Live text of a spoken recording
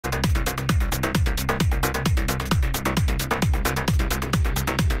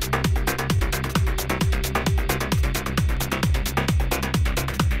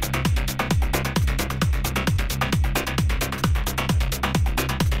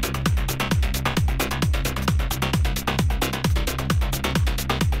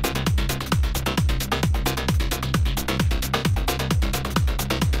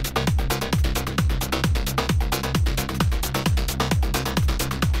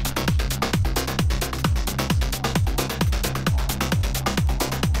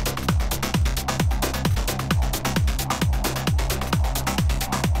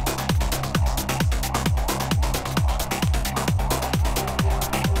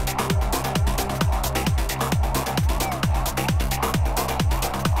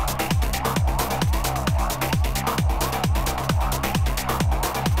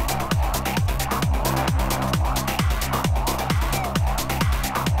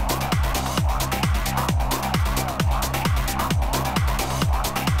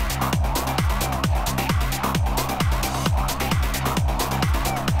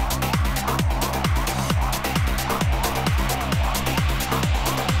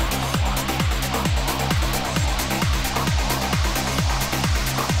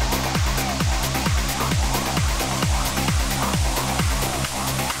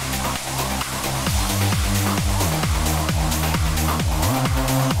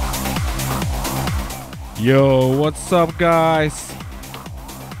Yo, what's up, guys?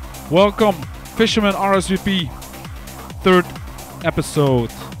 Welcome, Fisherman RSVP, third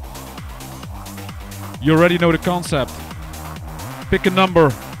episode. You already know the concept. Pick a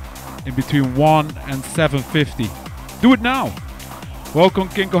number in between 1 and 750. Do it now. Welcome,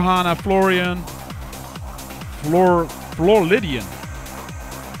 King Kohana, Florian, Flor Lydian.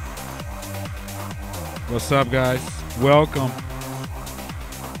 What's up, guys? Welcome.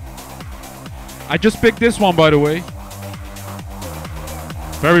 I just picked this one, by the way.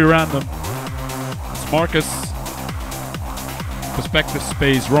 Very random. It's Marcus. Perspective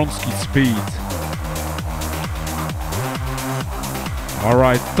Space, Ronsky Speed.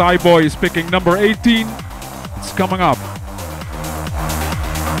 Alright, Thai Boy is picking number 18. It's coming up.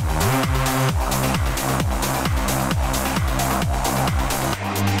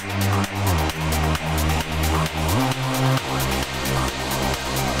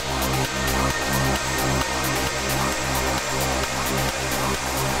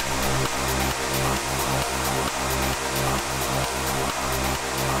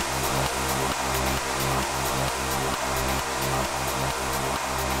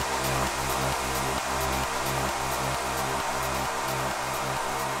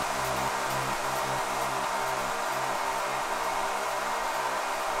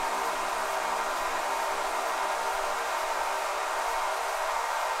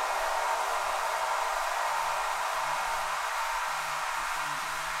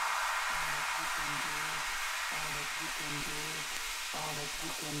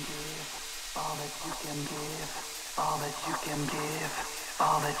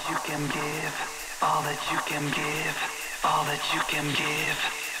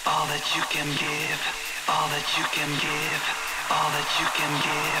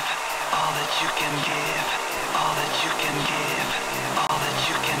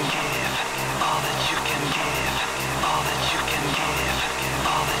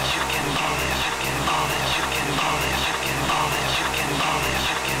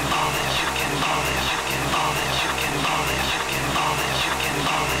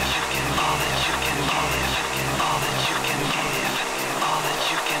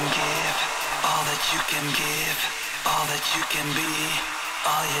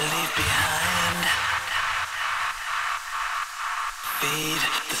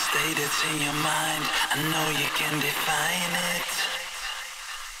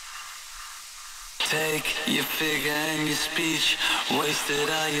 Wasted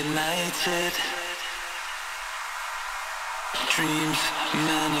are united. Dreams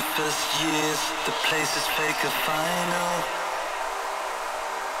manifest years. The place is fake or final.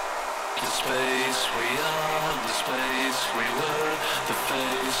 The space we are, the space we were. The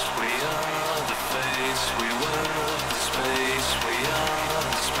face we are, the face we were. The space we are,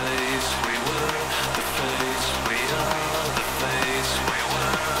 the space we were. The face we are, the face we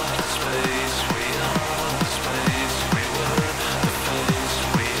were. The space we are, the space we were. The face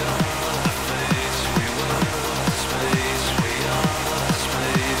we are, the face we were. The space we are, the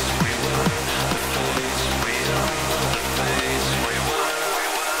space we were. The face we are, the face we were.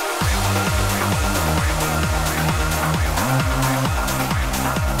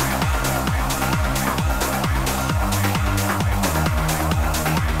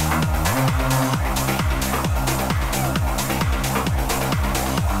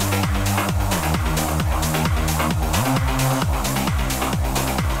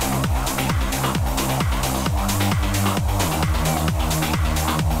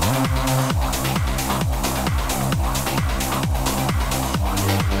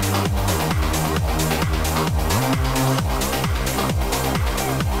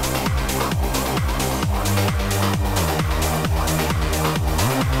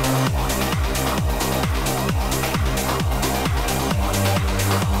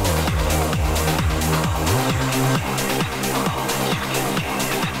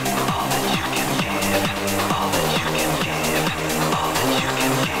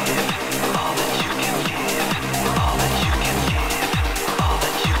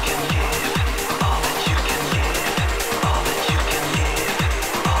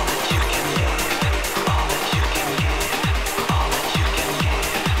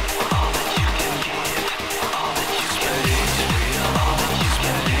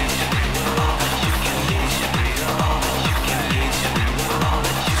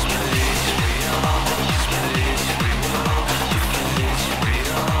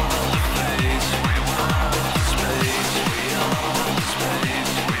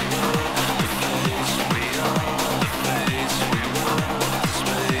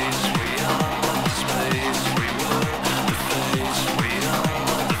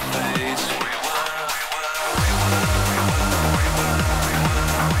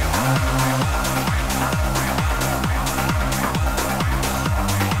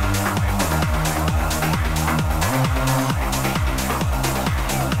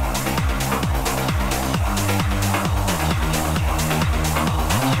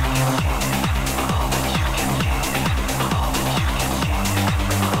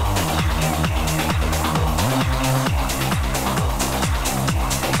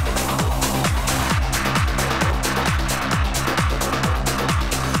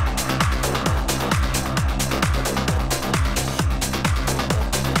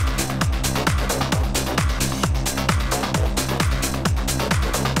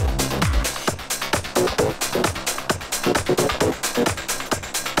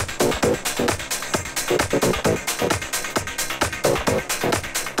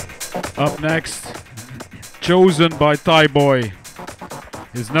 Up next, chosen by Thai Boy,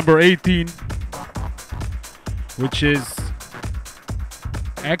 is number 18, which is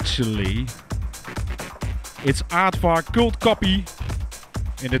actually its Aardvark cult copy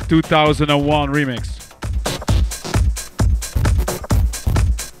in the 2001 remix.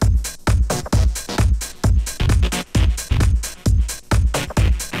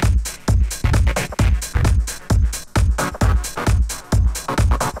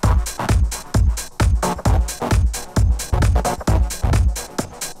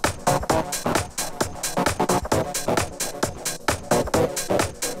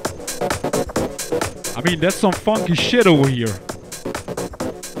 I mean, that's some funky shit over here.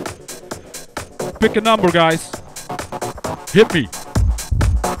 Pick a number, guys. Hit me.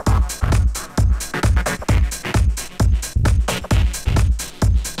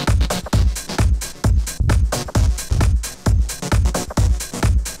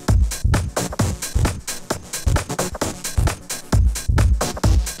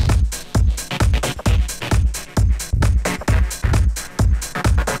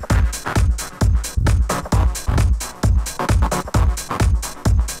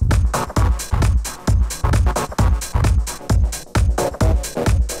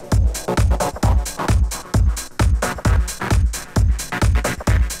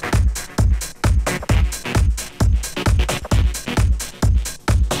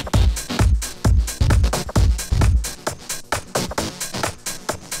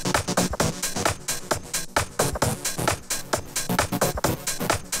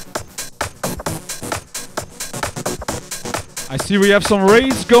 I see we have some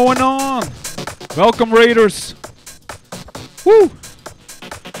raids going on. Welcome, raiders. Woo!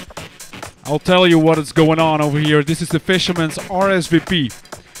 I'll tell you what is going on over here. This is the Fisherman's RSVP,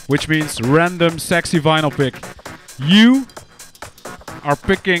 which means random sexy vinyl pick. You are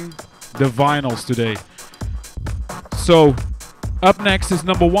picking the vinyls today. So, up next is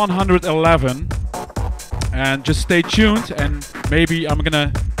number 111. And just stay tuned and maybe I'm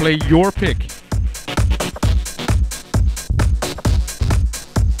gonna play your pick.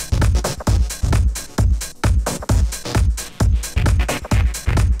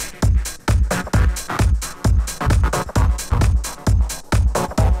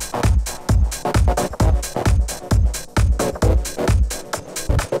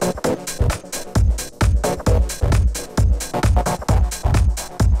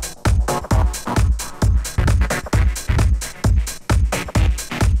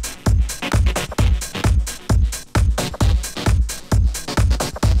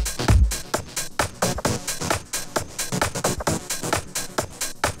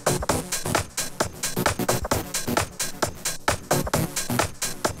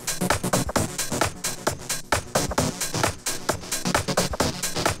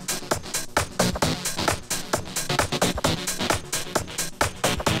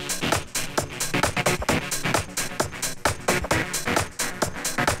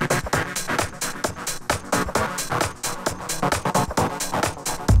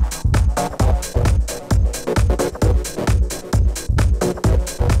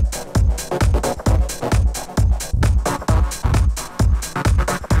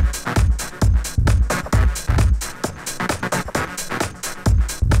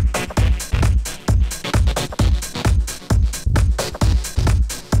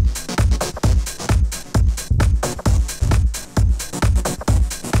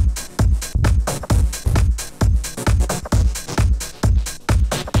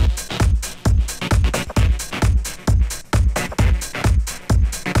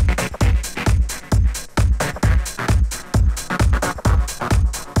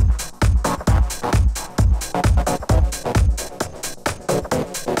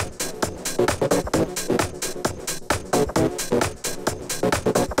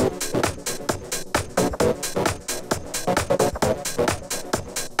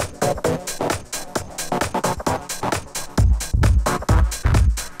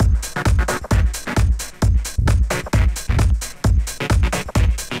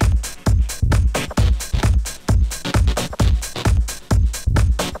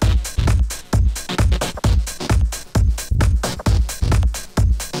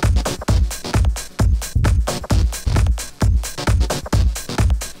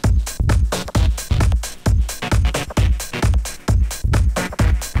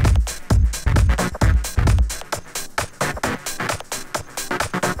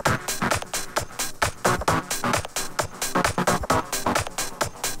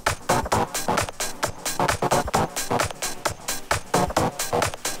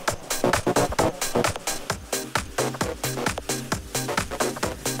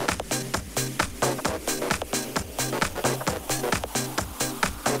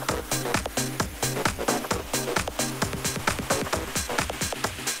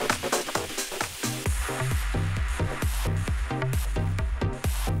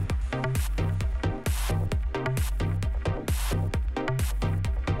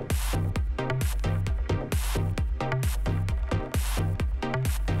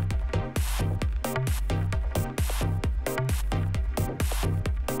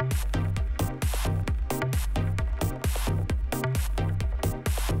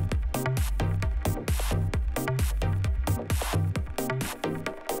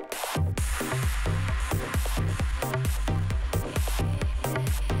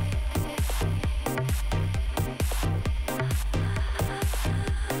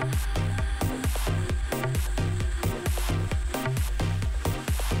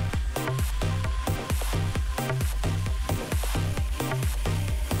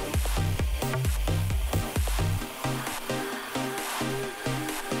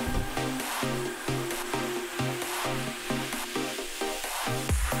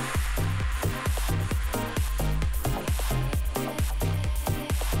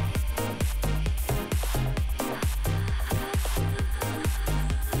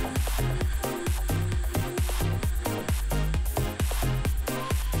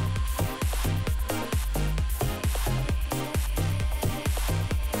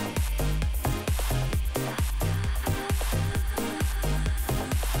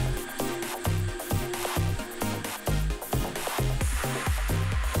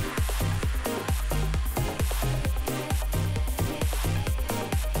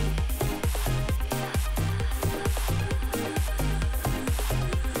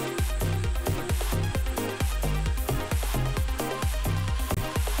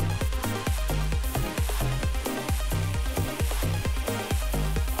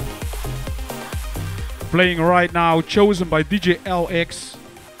 playing right now, chosen by DJ LX,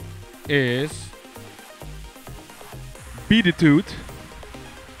 is Beatitude.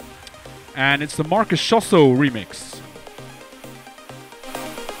 And it's the Marcus Schosso remix.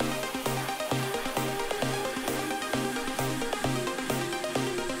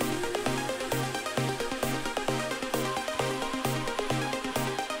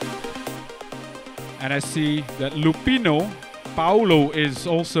 And I see that Lupino Paolo is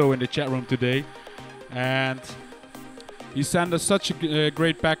also in the chat room today. And he sent us such a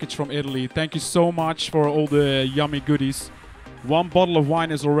great package from Italy. Thank you so much for all the yummy goodies. One bottle of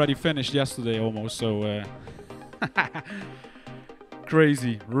wine is already finished yesterday almost, so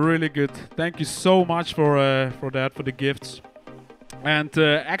crazy, really good. Thank you so much for that, for the gifts. And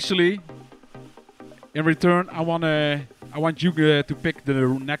actually, in return, I want you to pick the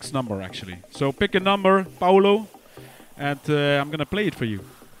next number actually. So pick a number, Paolo, and I'm gonna play it for you.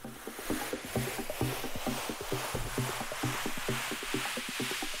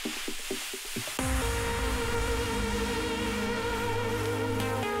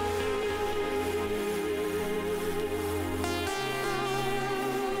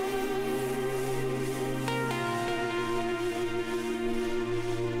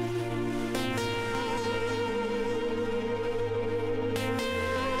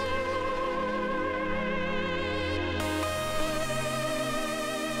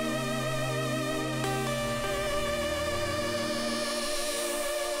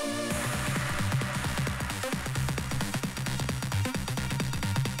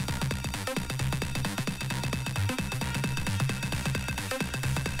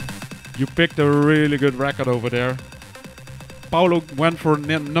 You picked a really good record over there. Paolo went for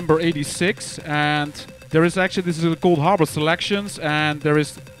number 86, and there is actually, this is called Harbor Selections, and there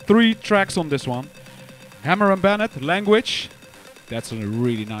is 3 tracks on this one. Hammer and Bennett, Language, that's a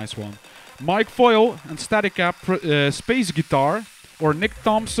really nice one. Mike Foyle and Statica, Space Guitar, or Nick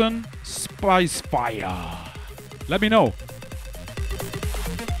Thompson, Spice Fire. Let me know.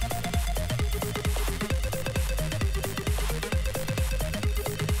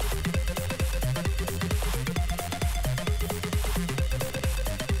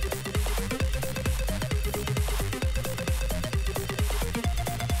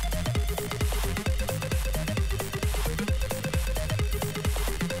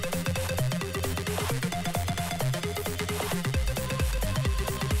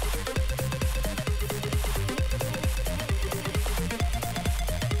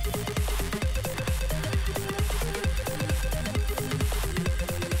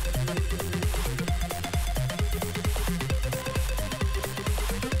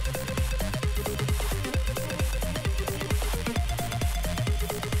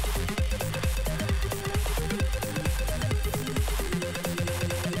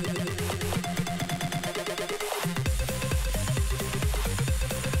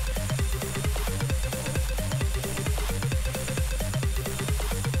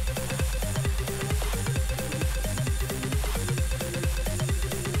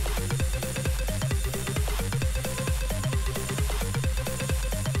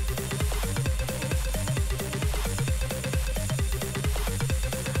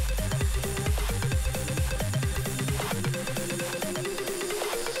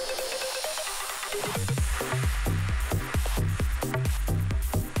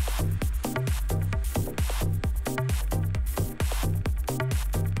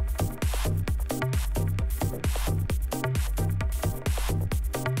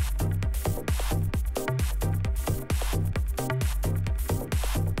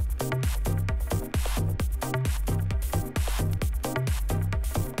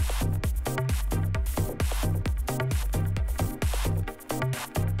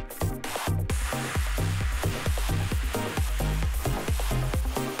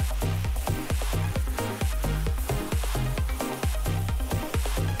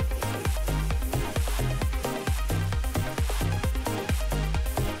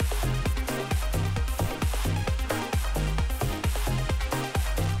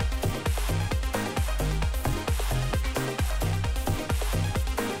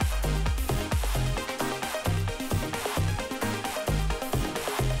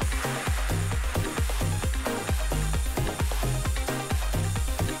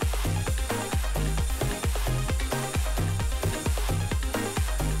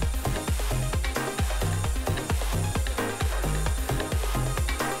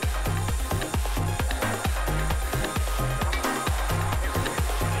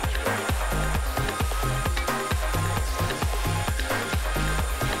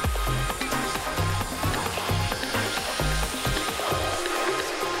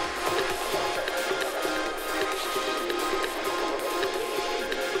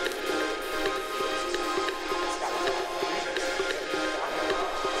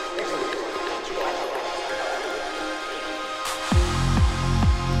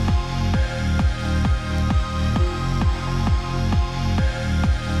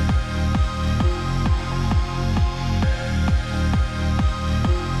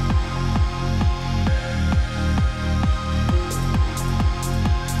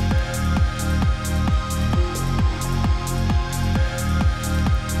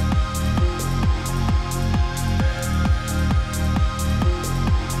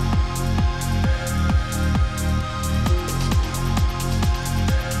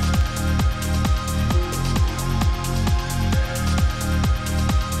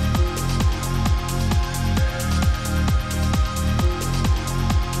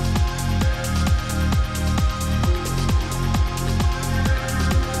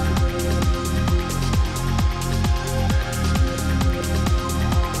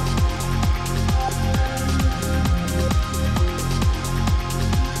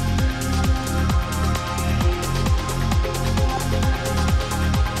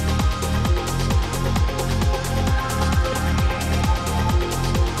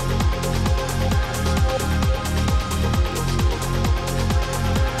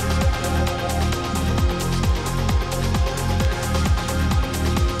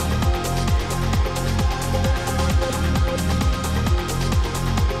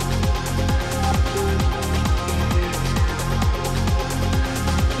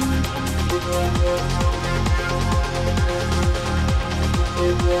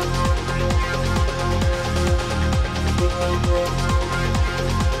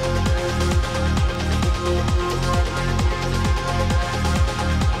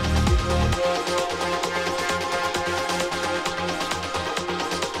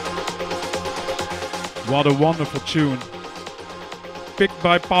 Another wonderful tune. Picked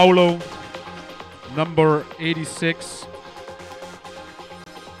by Paulo, number 86.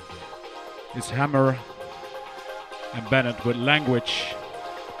 Is Hammer and Bennett with Language.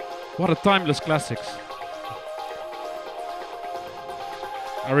 What a timeless classics.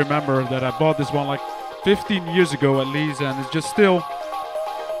 I remember that I bought this one like 15 years ago at least, and it's just still,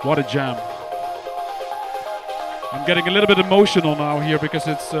 what a jam. I'm getting a little bit emotional now here because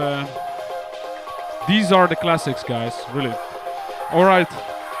it's, these are the classics, guys, really. All right,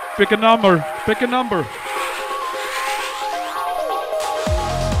 pick a number, pick a number.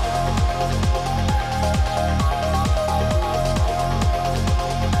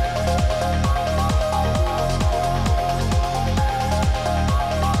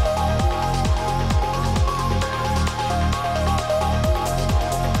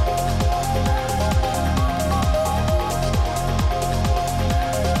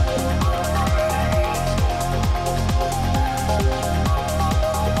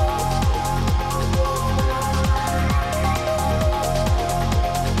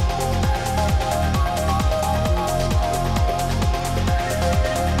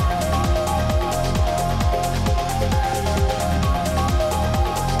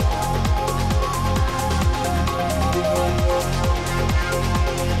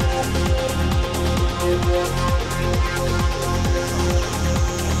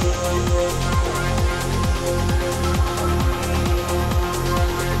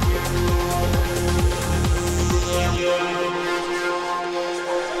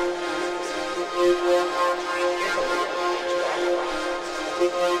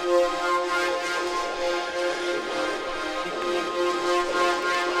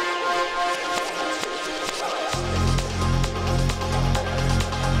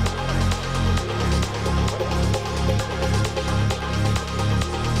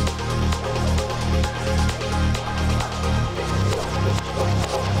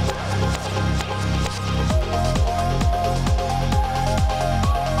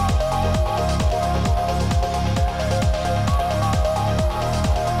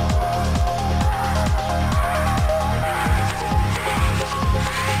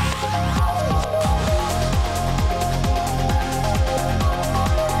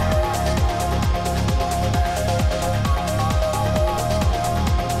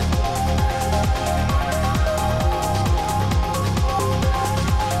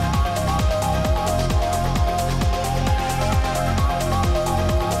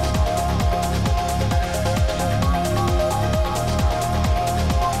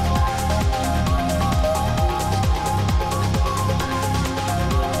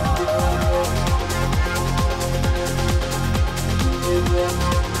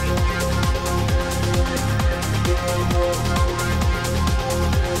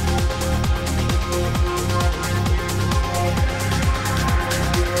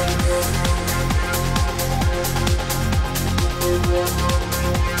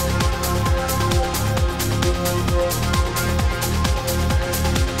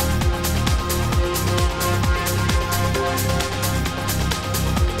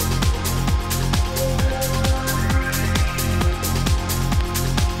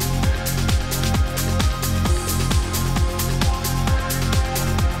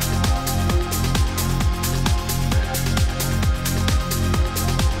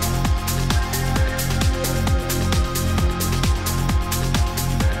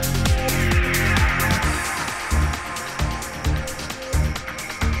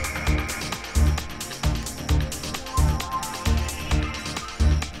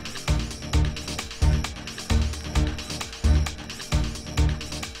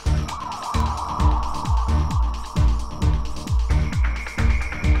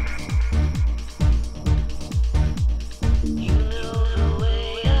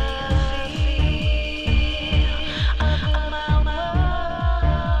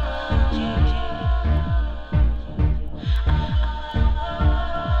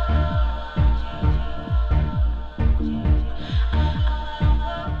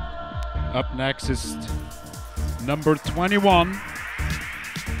 Up next is number 21.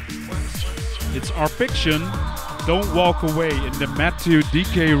 It's Our Fiction, Don't Walk Away in the Matthew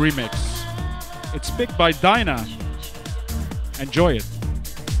DK remix. It's picked by Dinah. Enjoy it.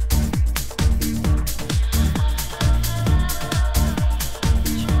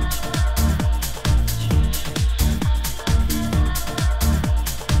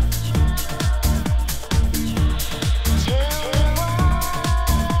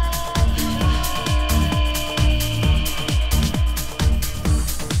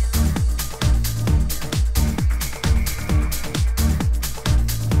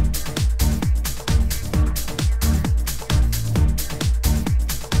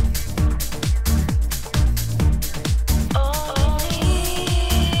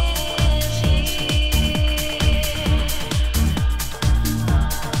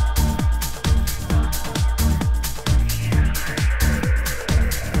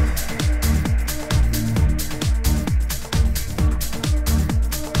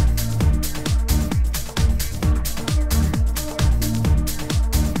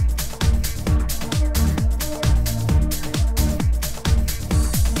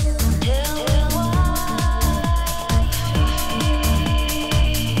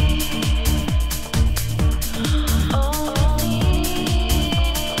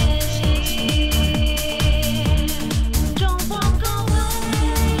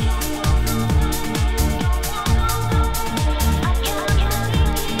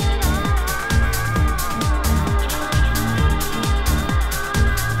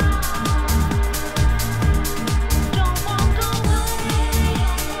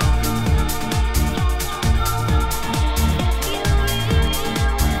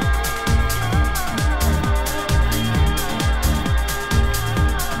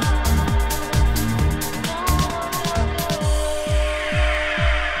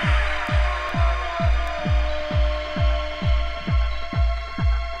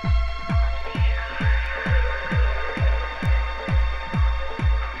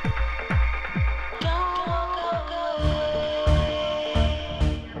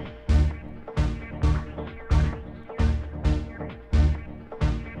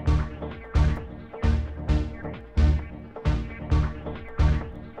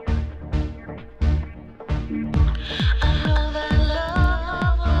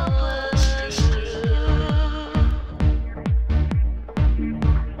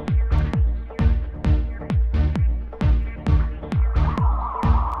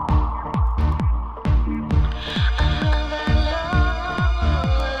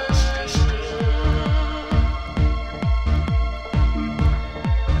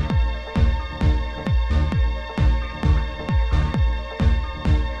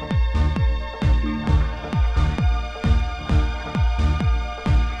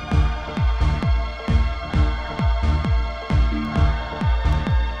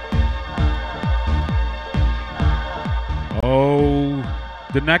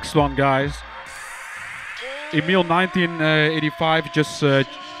 the next one, guys. Emil 1985 just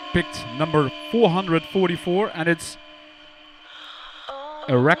picked number 444, and it's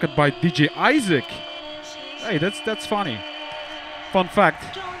a record by DJ Isaac. Hey, that's funny. Fun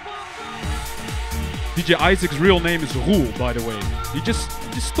fact. DJ Isaac's real name is Roel, by the way. He just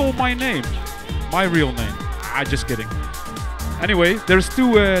stole my name. My real name. Ah, just kidding. Anyway, there's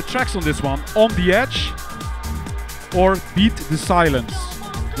two tracks on this one. On the Edge or Beat the Silence.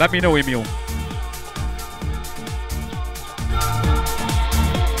 Let me know, Emil.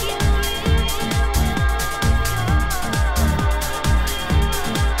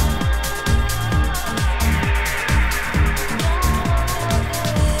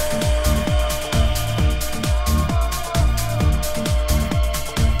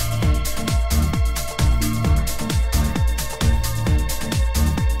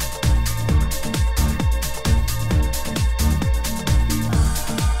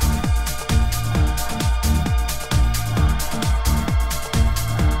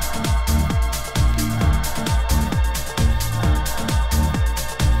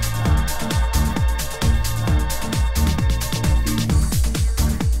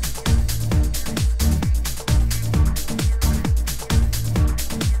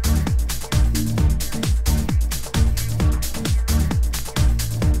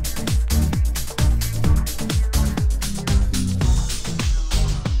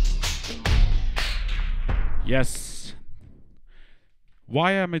 Yes.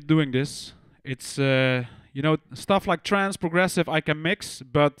 Why am I doing this? It's, you know, stuff like trance, progressive I can mix,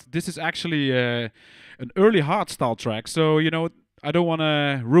 but this is actually an early hardstyle track. So, you know, I don't want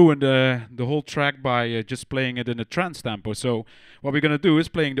to ruin the whole track by just playing it in a trance tempo. So what we're going to do is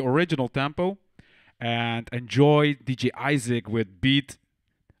playing the original tempo and enjoy DJ Isaac with Beat.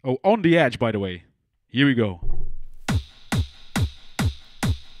 Oh, On the Edge, by the way. Here we go.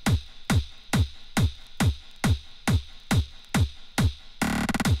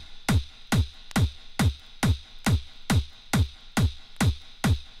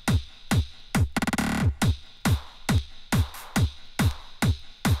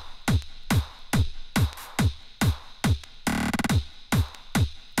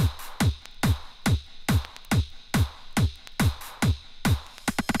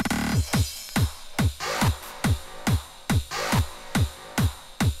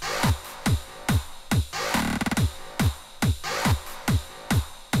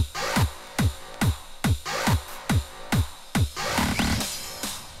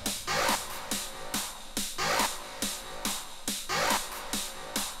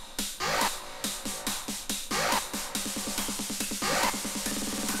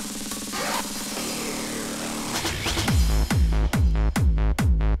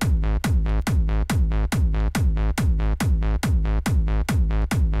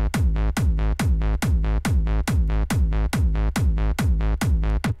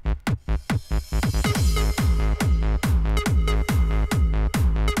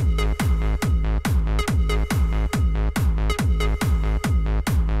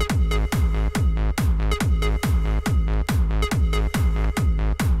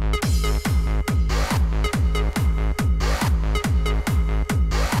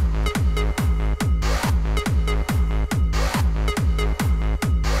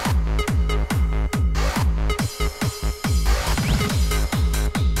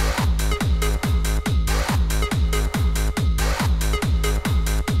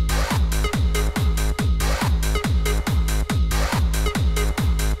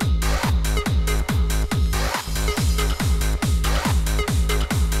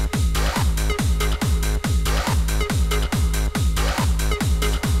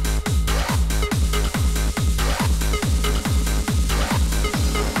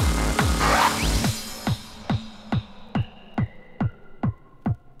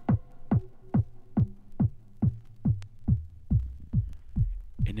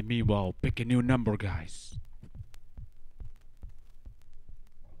 In the meanwhile, pick a new number, guys.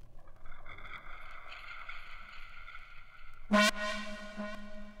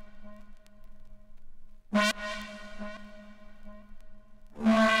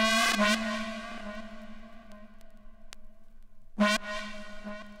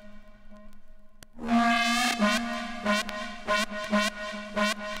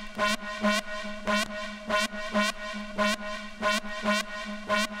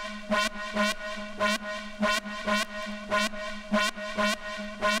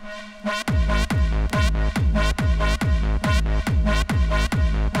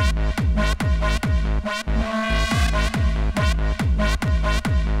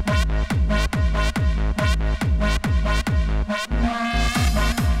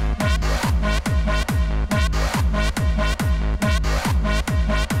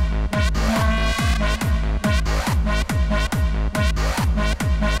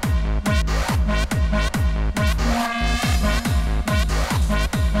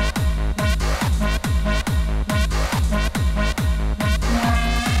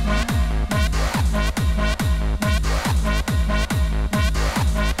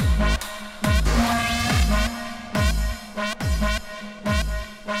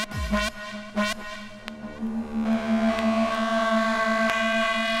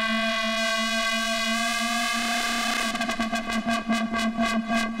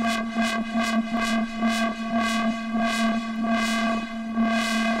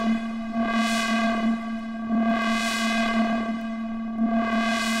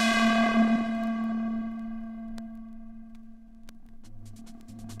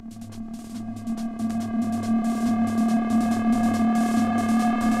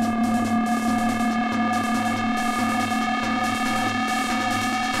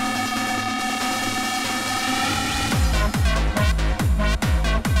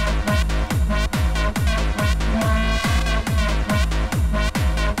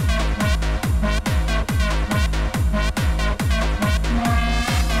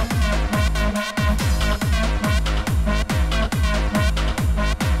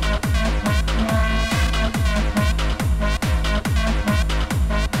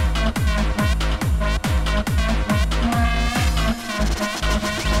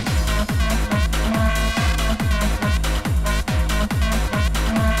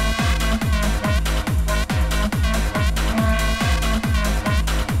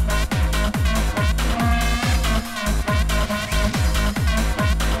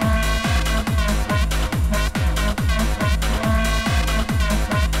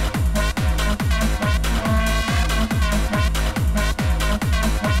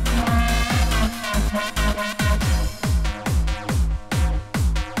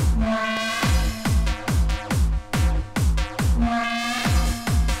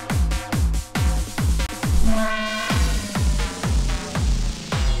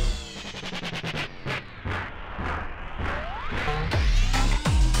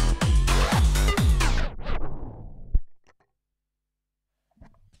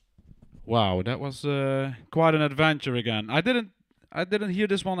 Wow, that was quite an adventure again. I didn't hear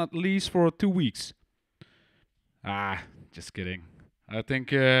this one at least for 2 weeks. Ah, just kidding. I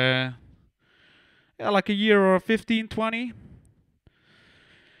think yeah, like a year or 15, 20.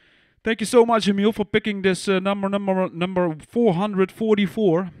 Thank you so much, Emil, for picking this number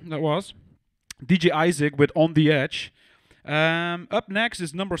 444. That was DJ Isaac with On the Edge. Up next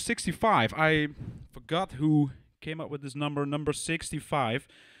is number 65. I forgot who came up with this number 65.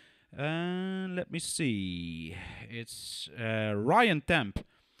 Let me see. It's Ryan Temp.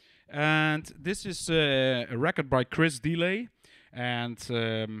 And this is a record by Chris Delay. And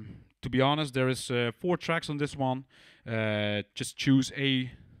to be honest, there is 4 tracks on this one. Just choose A1,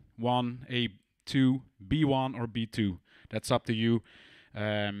 A2, B1 or B2. That's up to you.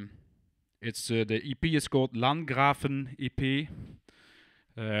 It's the EP is called Landgrafen EP,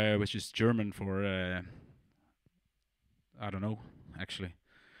 which is German for I don't know actually.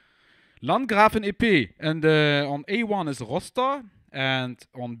 Landgrafen EP, and on A1 is Roster, and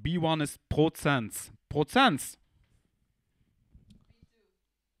on B1 is Prozents. Prozents.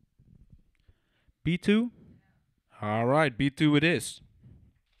 B2. All right, B2 it is.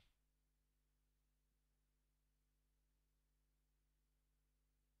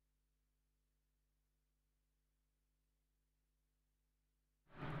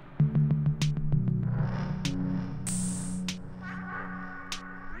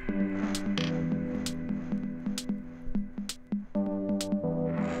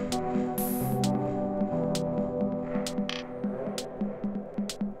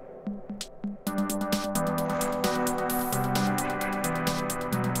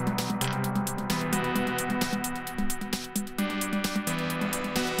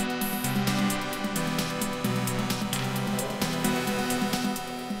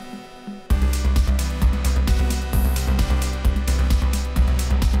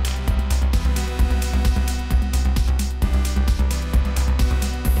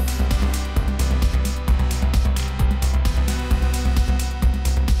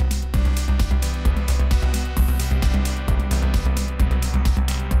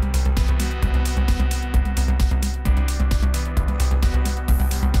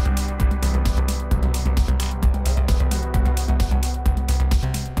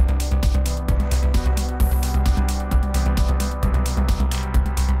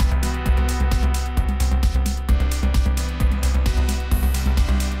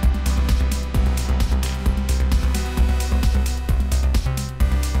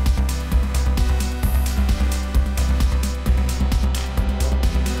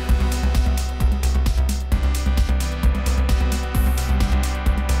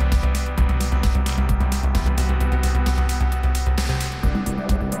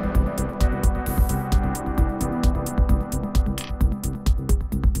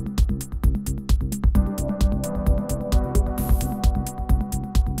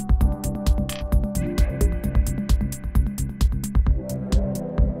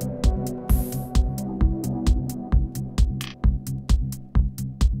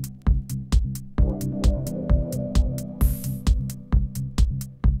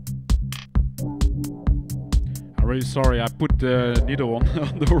 Really sorry, I put the needle on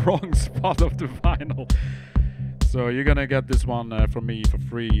the wrong spot of the vinyl. So you're gonna get this one from me for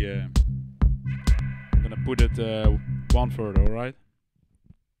free. I'm gonna put it one further, alright?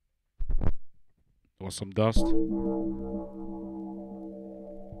 There was some dust.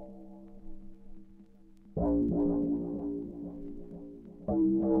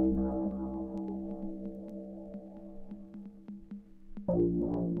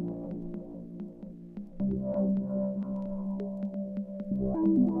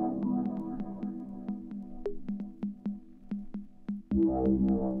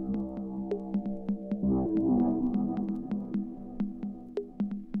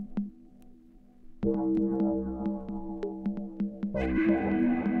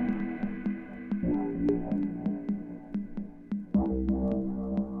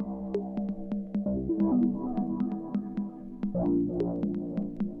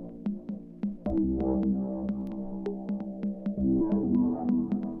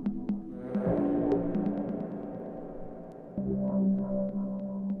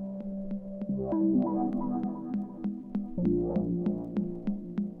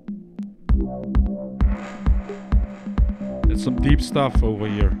 It's some deep stuff over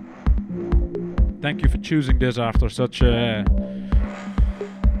here. Thank you for choosing this after such heavy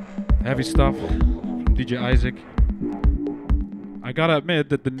stuff from DJ Isaac. I gotta admit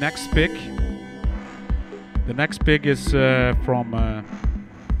that the next pick is from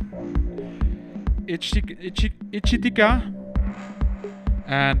Ichitika,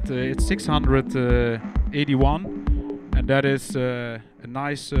 and it's 681, and that is a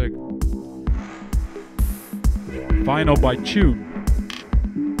nice vinyl by Tune.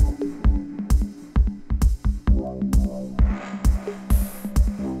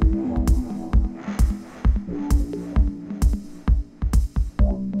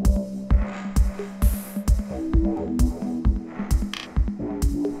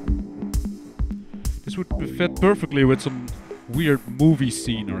 This would fit perfectly with some weird movie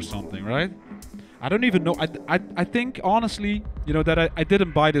scene or something, right? I don't even know. I think honestly, you know, that I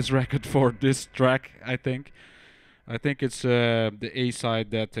didn't buy this record for this track. I think it's the A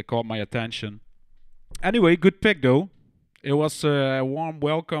side that caught my attention. Anyway, good pick though. It was a warm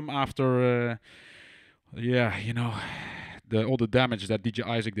welcome after, yeah, you know, all the damage that DJ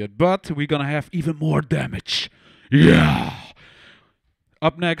Isaac did. But we're gonna have even more damage. Yeah.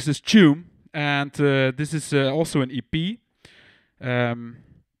 Up next is Tune, and this is also an EP.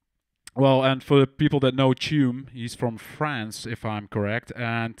 Well, and for the people that know Tune, he's from France, if I'm correct.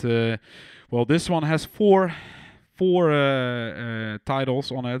 And well, this one has four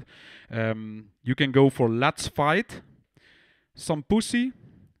titles on it. You can go for Let's Fight, Some Pussy,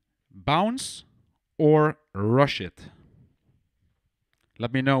 Bounce, or Rush It.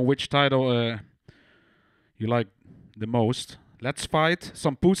 Let me know which title you like the most. Let's Fight,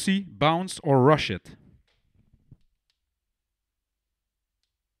 Some Pussy, Bounce, or Rush It.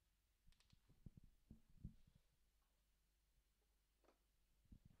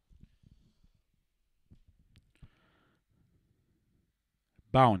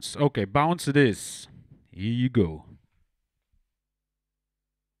 Bounce. Okay, Bounce it is. Here you go.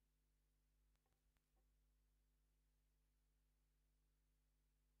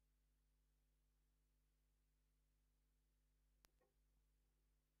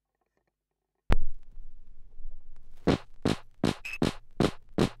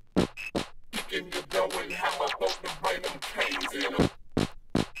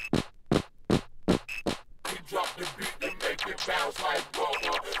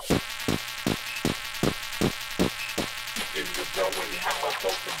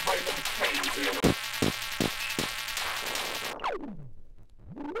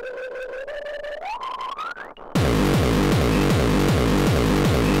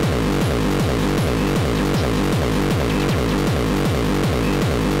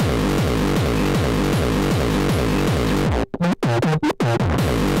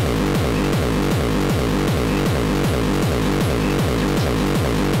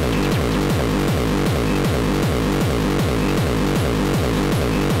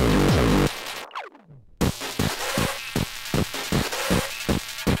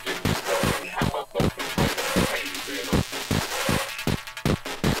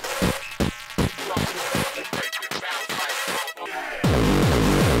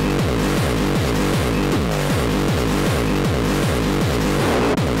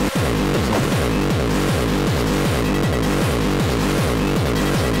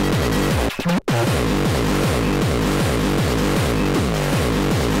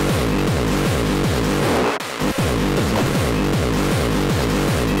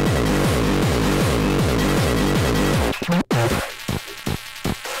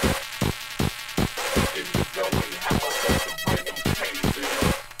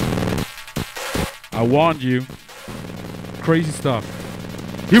 I warned you. Crazy stuff.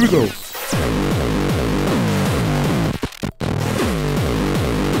 Here we go.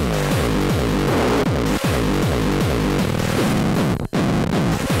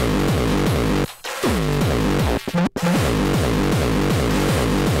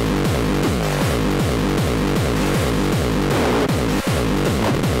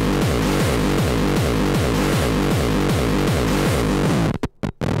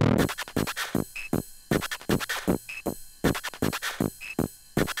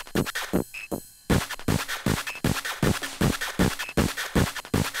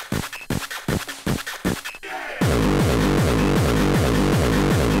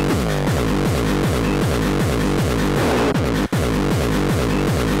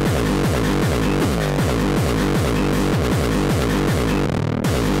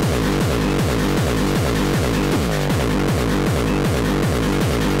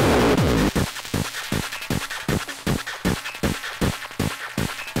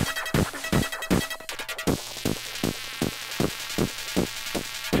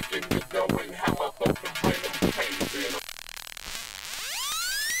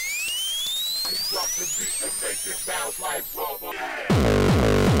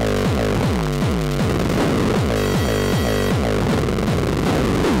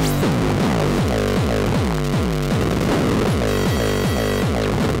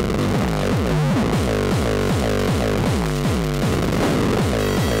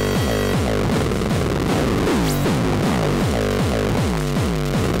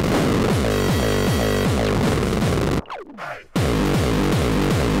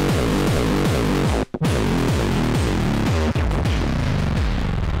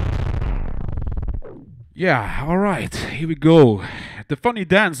 Yeah, alright, here we go. The funny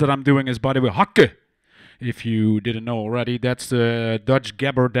dance that I'm doing is, by the way, hakke. If you didn't know already, that's the Dutch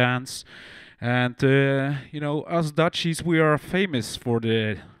gabber dance. And, you know, us Dutchies, we are famous for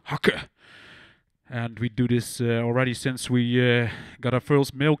the hakke. And we do this already since we got our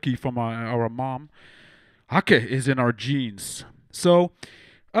first milkie from our mom. Hakke is in our genes. So,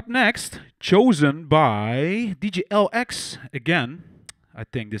 up next, chosen by DJ LX again. I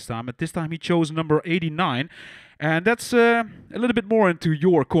think this time. But this time he chose number 89. And that's a little bit more into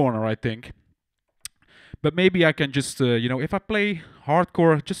your corner, I think. But maybe I can just, you know, if I play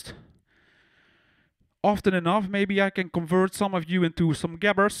hardcore just often enough, maybe I can convert some of you into some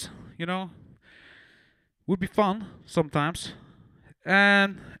gabbers, you know. Would be fun sometimes.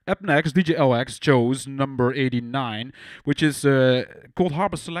 And up next, DJ LX chose number 89, which is called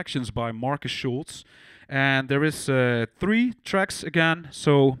Harbor Selections by Marcus Schultz. And there is 3 tracks again,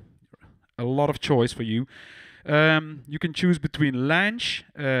 so a lot of choice for you. You can choose between Lange,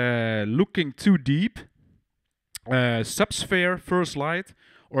 Looking Too Deep, Subsphere, First Light,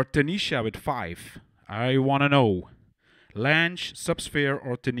 or Tanisha with 5. I wanna know. Lange, Subsphere,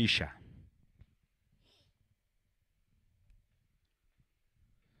 or Tanisha?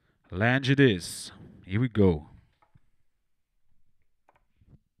 Lange it is. Here we go.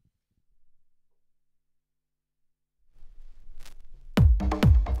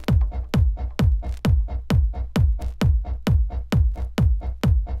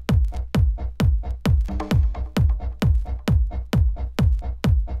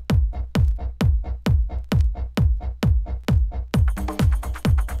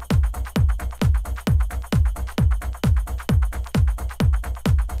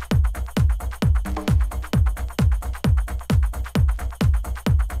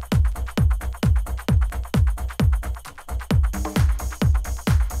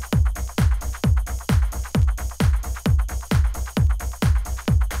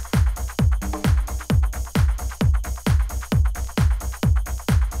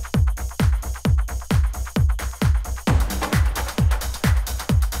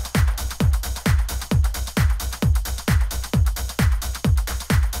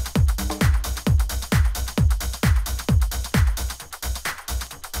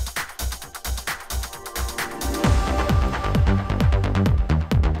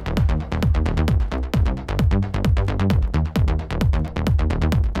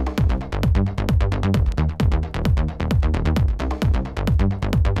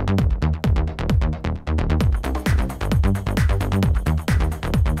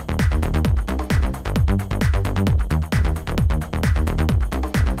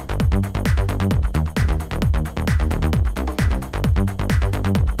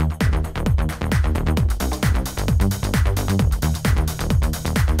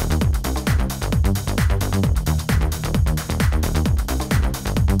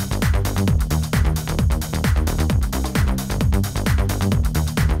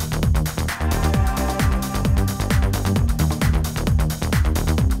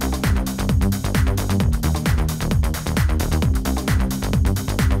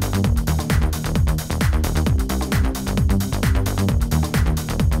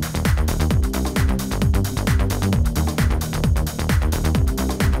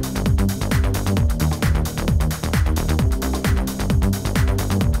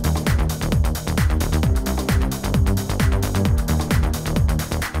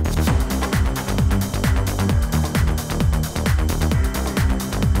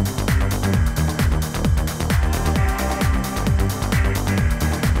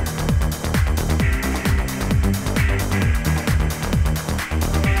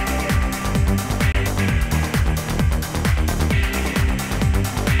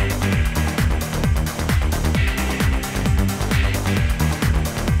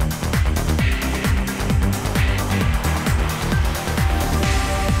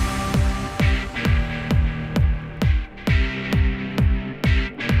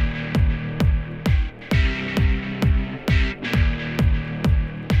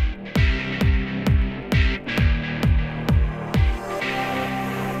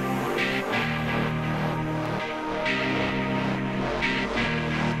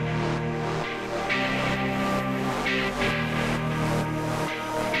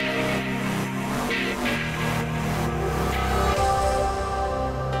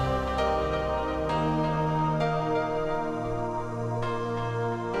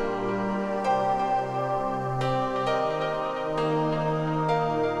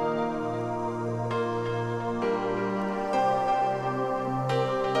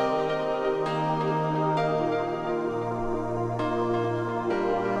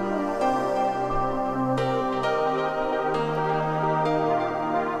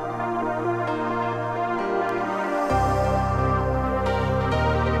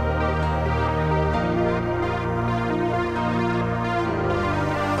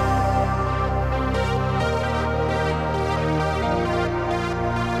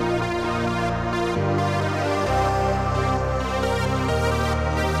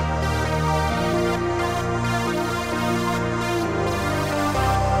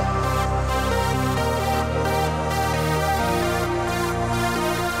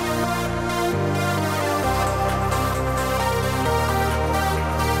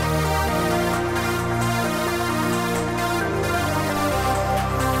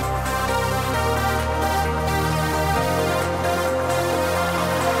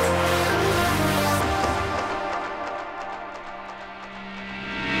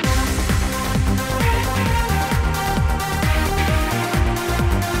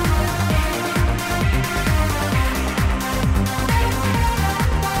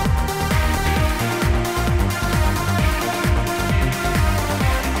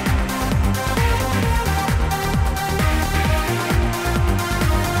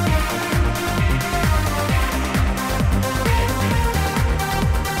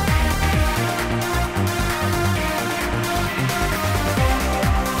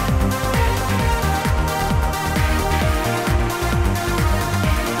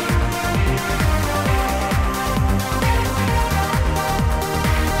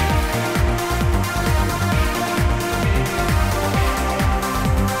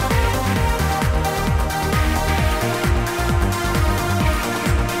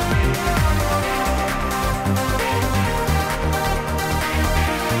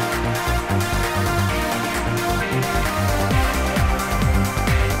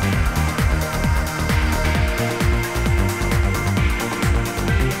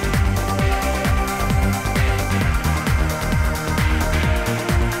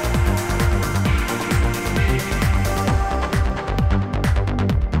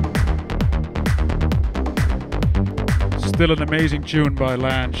 Still an amazing tune by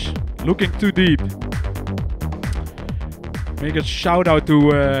Lange. Looking Too Deep. Make a shout out to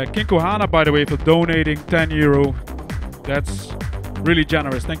Kinko Hana, by the way, for donating €10. That's really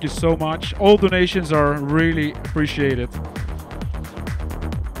generous. Thank you so much. All donations are really appreciated.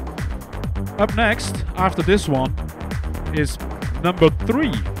 Up next, after this one, is number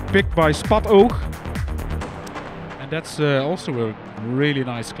 3, picked by Spat Oog. And that's also a really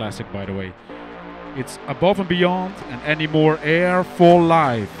nice classic, by the way. It's Above and Beyond and Any More Air for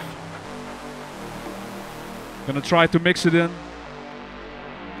Life. Gonna try to mix it in.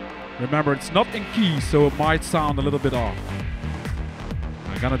 Remember, it's not in key, so it might sound a little bit off.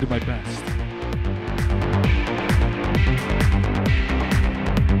 I'm gonna do my best.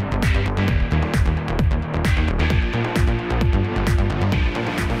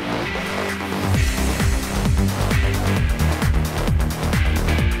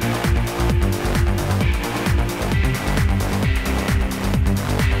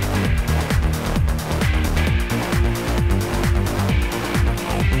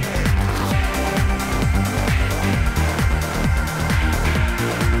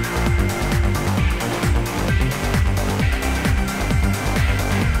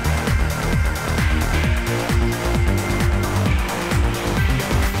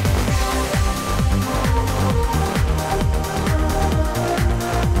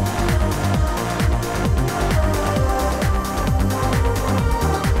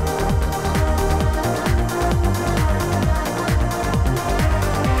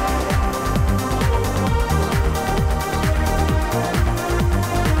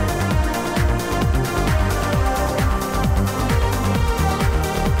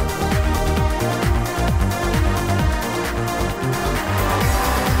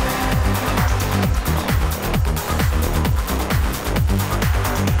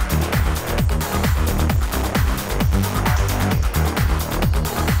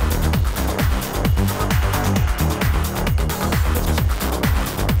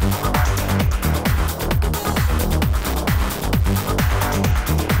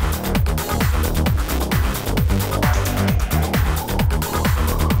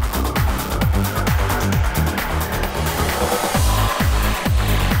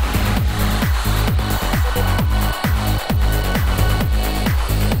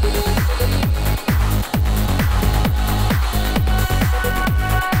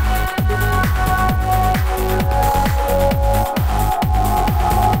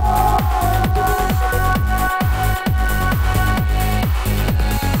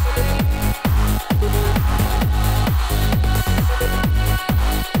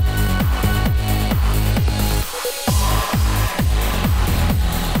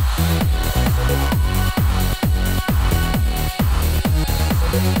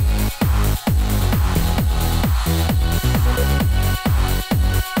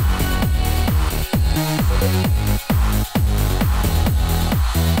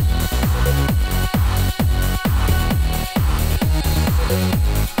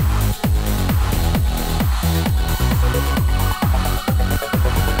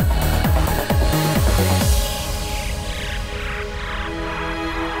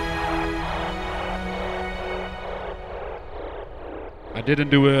 I didn't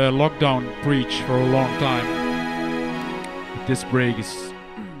do a lockdown preach for a long time. But this break is...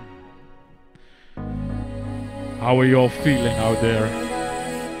 How are you all feeling out there?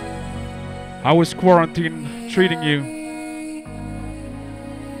 How is quarantine treating you?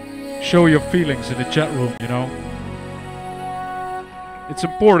 Show your feelings in the chat room, you know? It's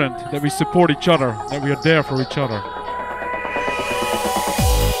important that we support each other, that we are there for each other.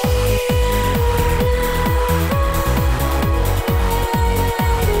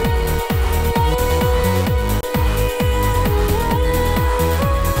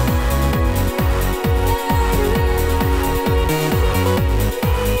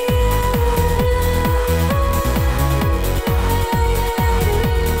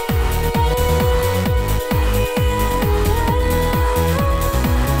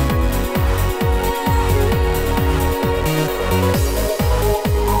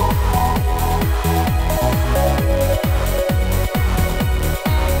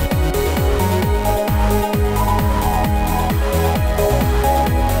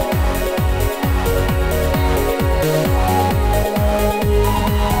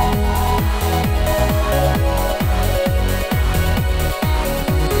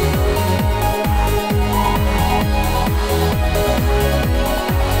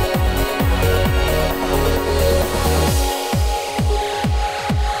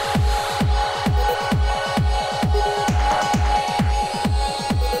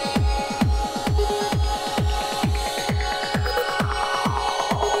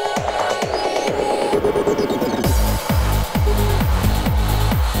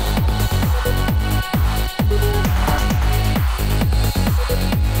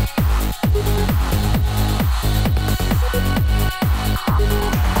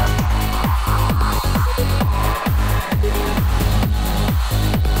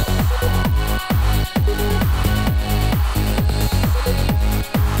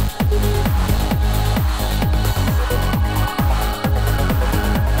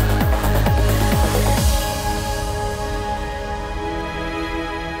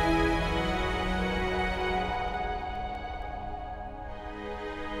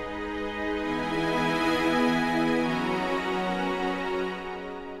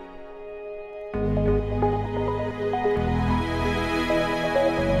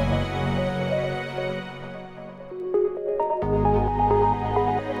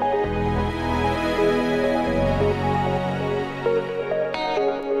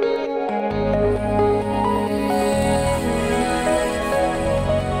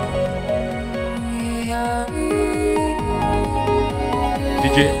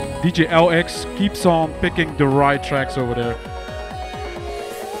 DJ LX keeps on picking the right tracks over there.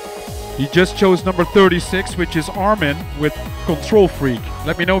 He just chose number 36, which is Armin with Control Freak.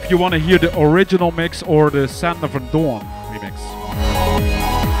 Let me know if you want to hear the original mix or the Sander van Doorn remix.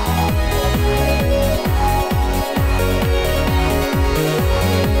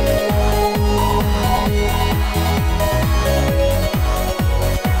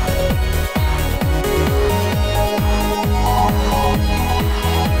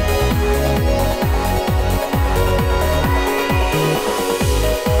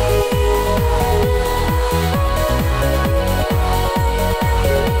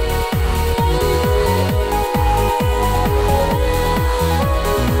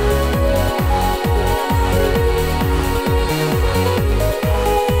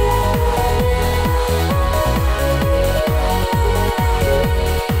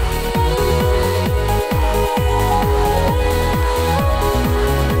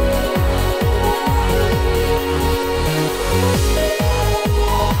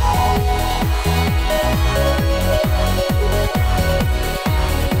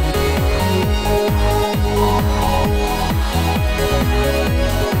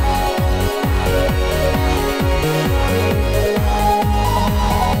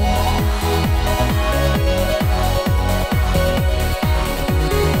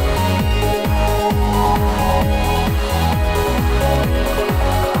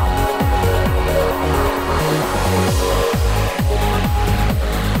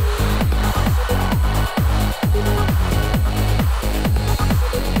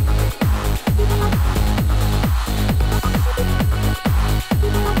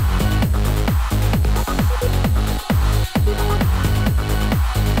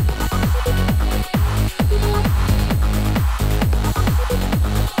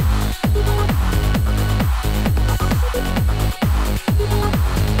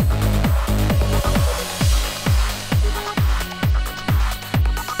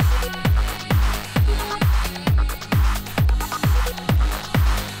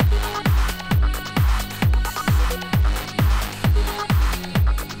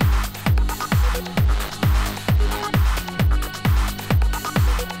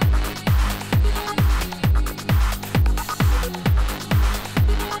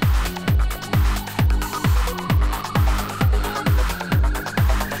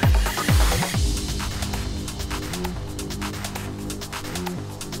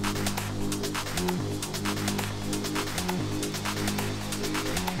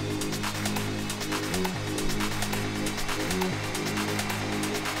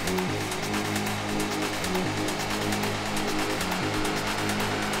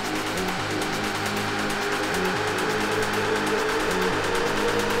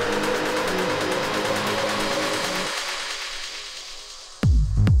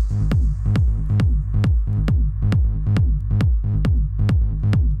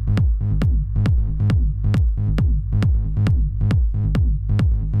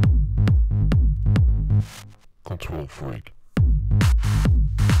 Control Freak.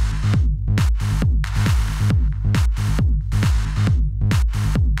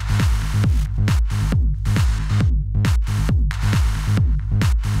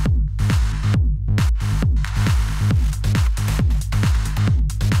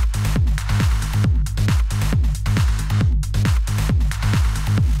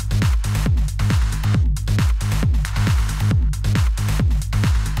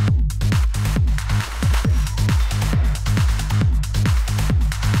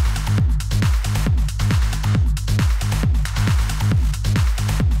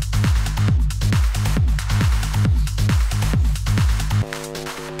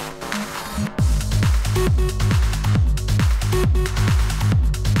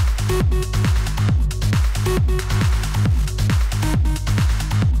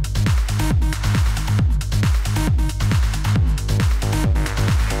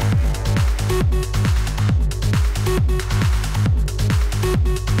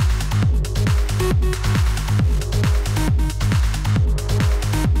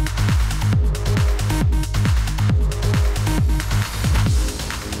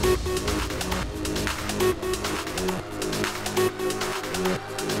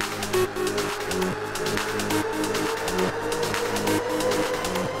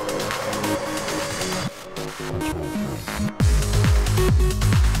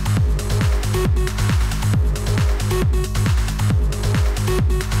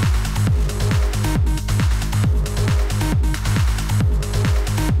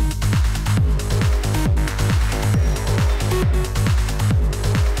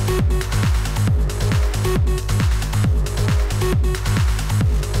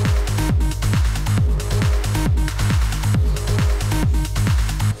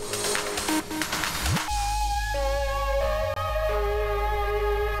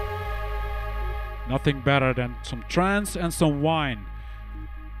 Nothing better than some trance and some wine.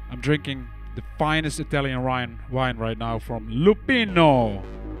 I'm drinking the finest Italian wine right now from Lupino,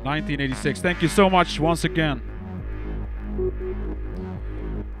 1986. Thank you so much once again.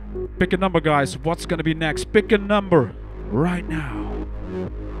 Pick a number, guys. What's gonna be next? Pick a number right now.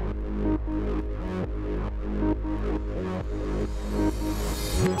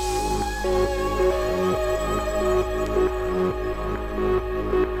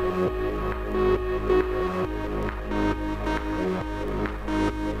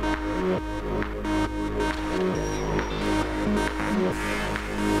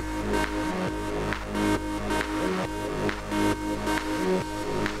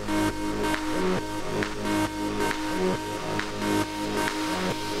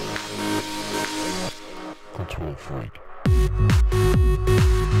 Control freak.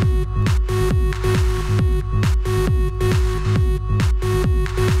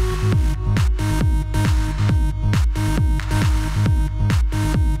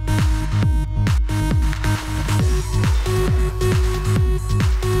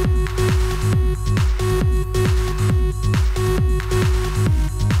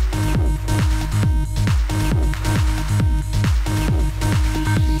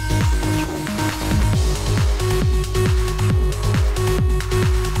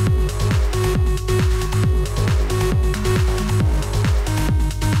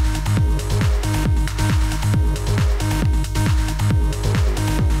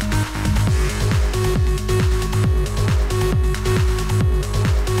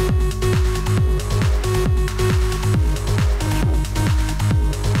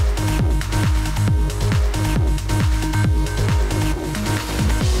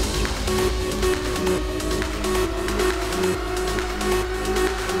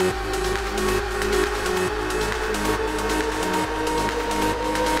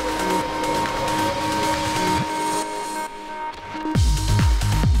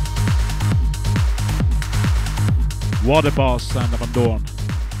 What a boss, Sander van Doorn.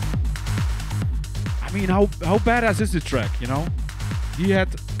 I mean, how badass is the track, you know? He had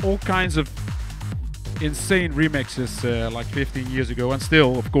all kinds of insane remixes like 15 years ago, and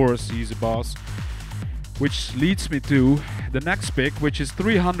still, of course, he's a boss. Which leads me to the next pick, which is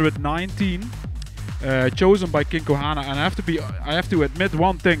 319, chosen by King Kohana. And I have to admit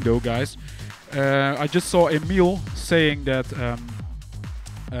one thing though, guys. I just saw Emil saying that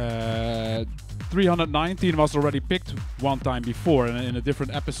 319 was already picked one time before in a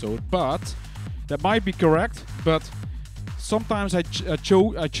different episode, but that might be correct. But sometimes I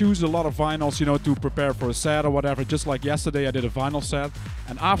choose a lot of vinyls, you know, to prepare for a set or whatever. Just like yesterday, I did a vinyl set,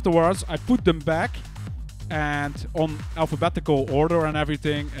 and afterwards I put them back, and on alphabetical order and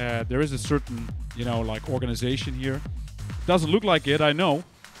everything. There is a certain, you know, like organization here. Doesn't look like it, I know,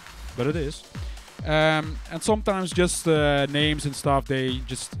 but it is. And sometimes just names and stuff, they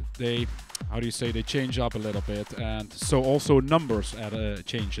how do you say, they change up a little bit, and so also numbers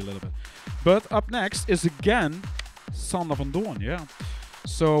change a little bit. But up next is again Sander van Doorn, yeah.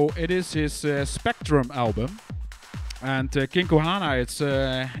 So it is his Spectrum album, and King Kohana,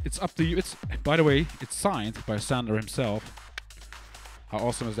 it's up to you. It's, by the way, it's signed by Sander himself. How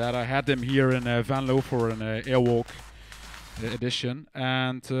awesome is that? I had them here in Venlo for an Airwalk edition,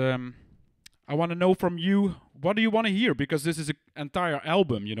 and I want to know from you, what do you want to hear? Because this is an entire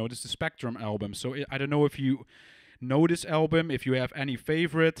album, you know, this is a Spectrum album. So I don't know if you know this album, if you have any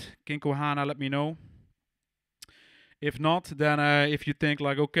favorite King Kohana, let me know. If not, then if you think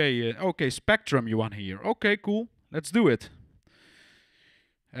like, okay, Spectrum you want to hear. Okay, cool, let's do it.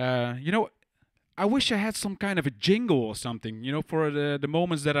 You know, I wish I had some kind of a jingle or something, you know, for the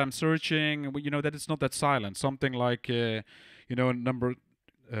moments that I'm searching, you know, that it's not that silent. Something like, you know,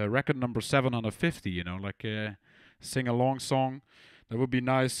 record number 750, you know, like sing-along song. That would be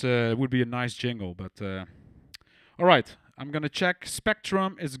nice. Would be a nice jingle. But all right, I'm gonna check.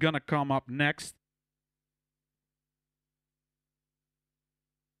 Spectrum is gonna come up next.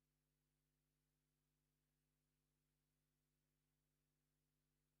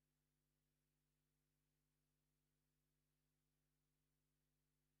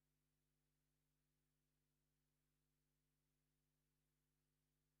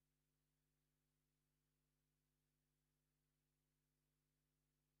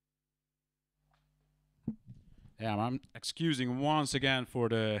 Yeah, I'm excusing once again for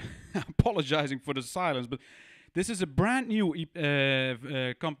the apologizing for the silence, but this is a brand new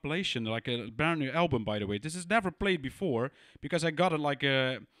compilation, like a brand new album, by the way. This is never played before because I got it like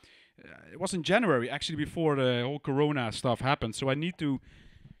it was in January, actually, before the whole Corona stuff happened. So I need to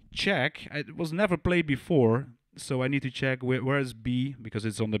check. It was never played before. So I need to check where is B, because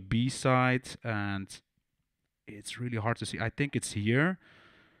it's on the B side and it's really hard to see. I think it's here.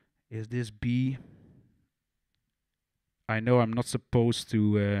 Is this B? I know I'm not supposed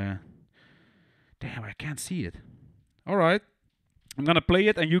to... Damn, I can't see it. All right. I'm gonna play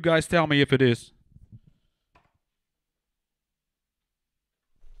it and you guys tell me if it is.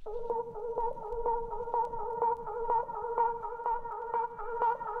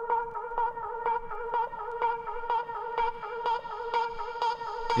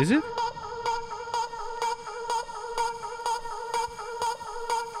 Is it?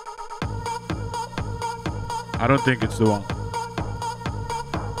 I don't think it's the one.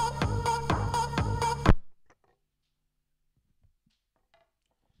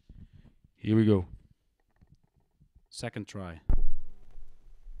 Here we go. Second try.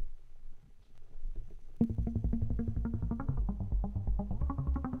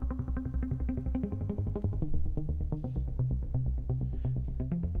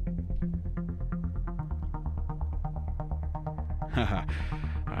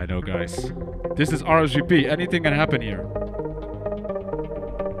 I know, guys. This is RSVP. Anything can happen here.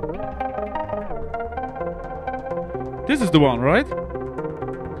 This is the one, right?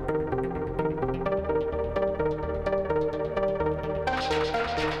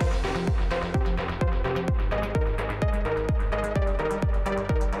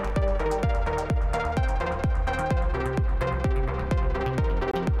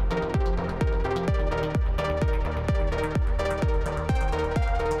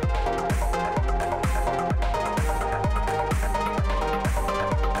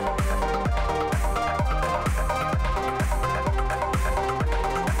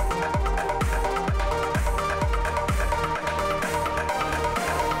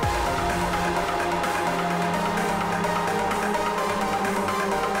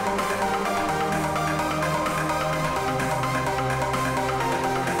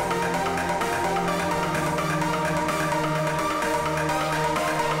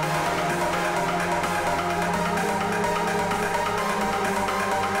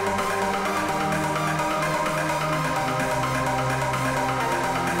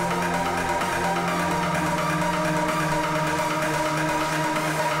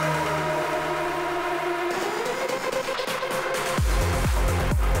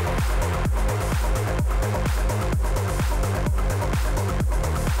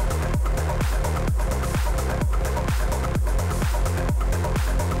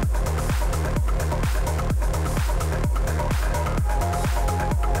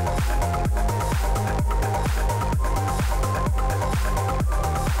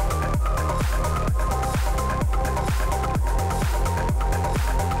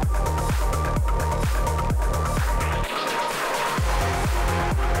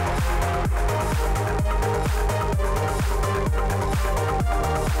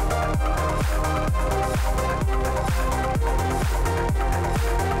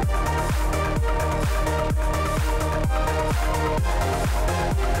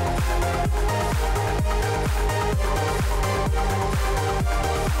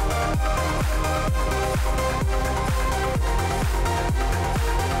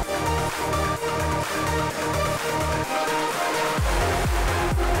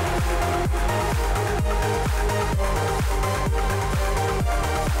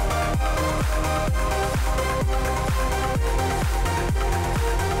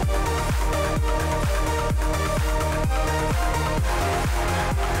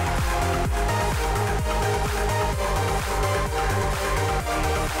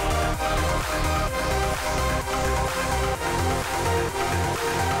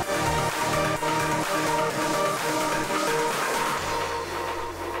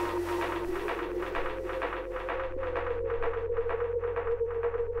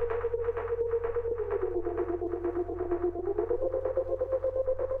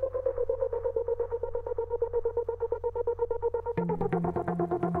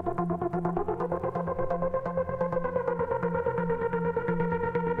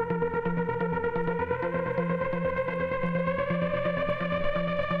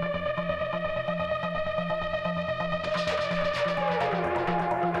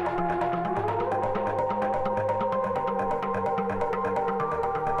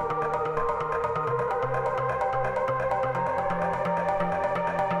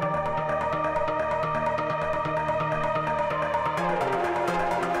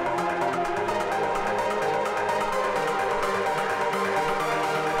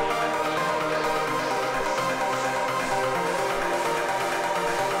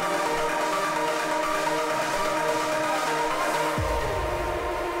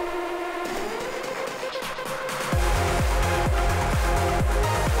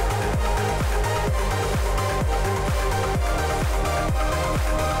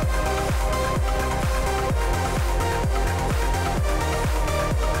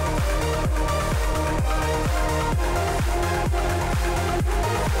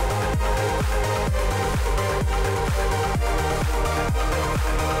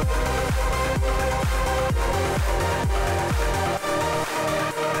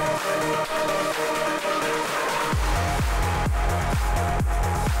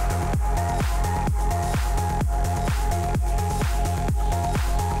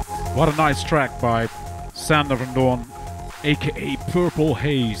 What a nice track by Sander van Doorn, aka Purple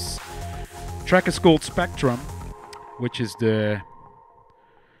Haze. Track is called Spectrum, which is the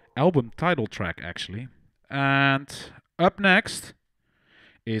album title track actually. And up next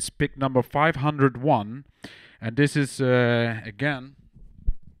is pick number 501, and this is again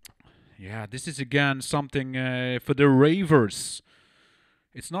something for the ravers.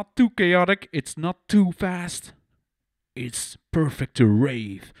 It's not too chaotic, it's not too fast, it's perfect to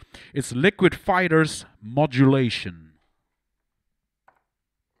rave. It's Liquid Fighters Modulation.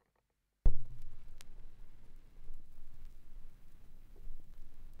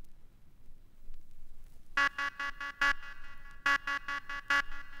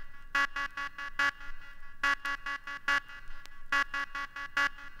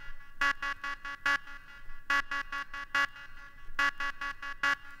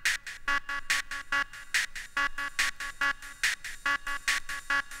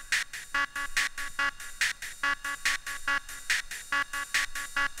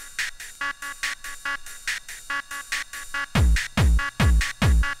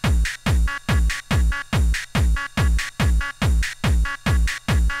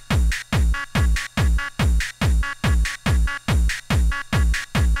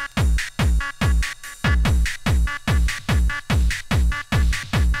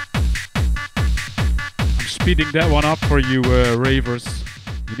 Speeding that one up for you ravers.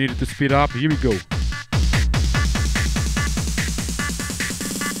 You needed to speed up. Here we go.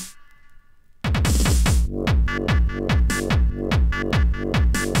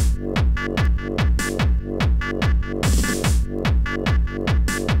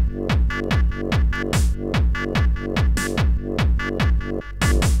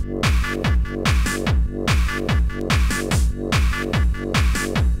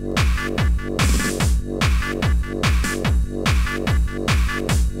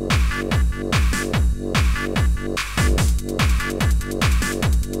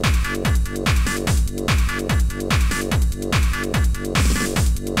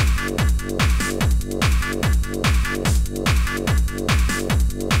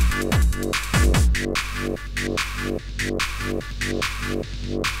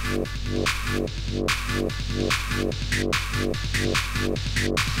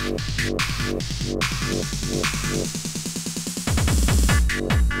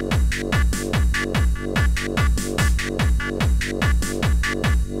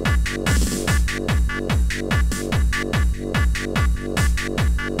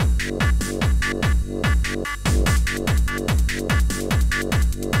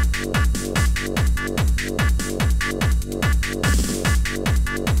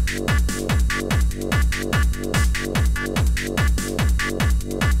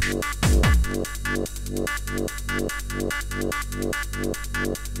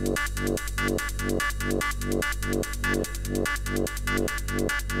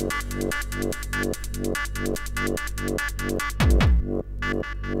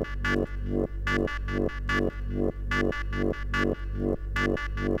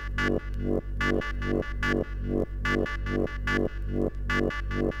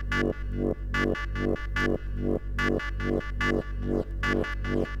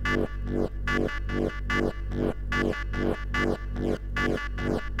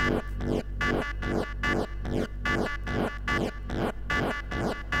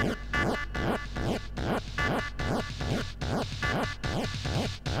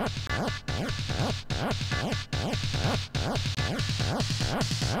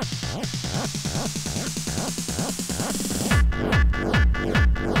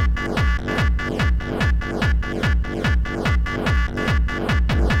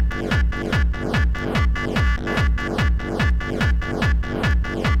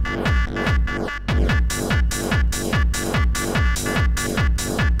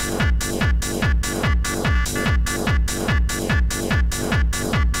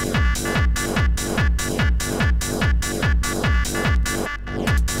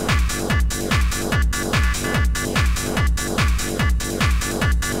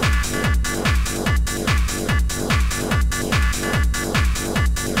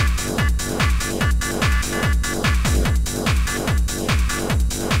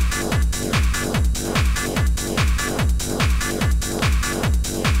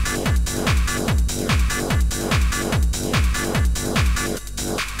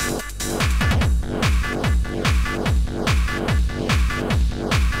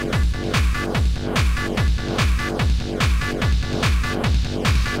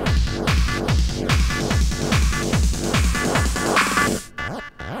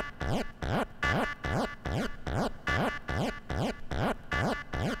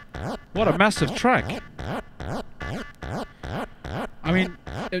 What a massive track. I mean,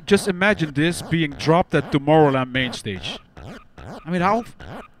 just imagine this being dropped at Tomorrowland main stage. I mean, how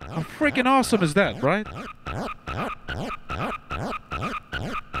freaking awesome is that, right?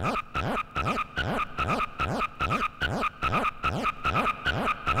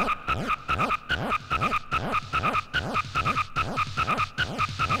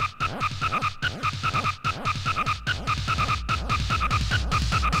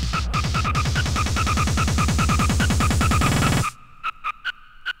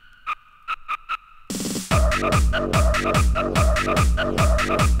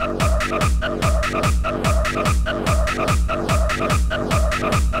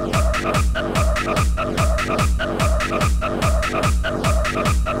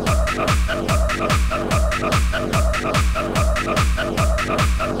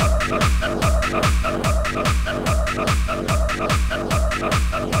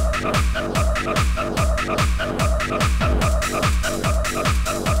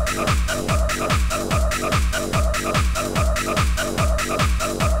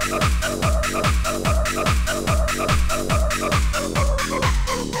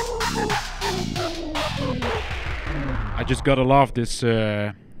 I just gotta love this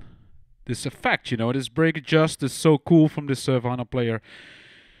this effect, you know. This break adjust is so cool from this vinyl player.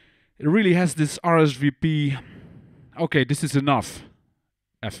 It really has this RSVP. Okay, this is enough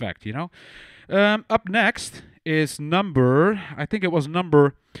effect, you know. Up next is I think it was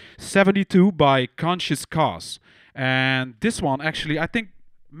number 72 by Conscious Cause, and this one actually, I think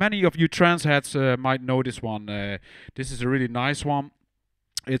many of you trance heads might know this one. This is a really nice one.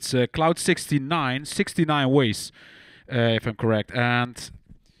 It's Cloud 69 Ways. If I'm correct, and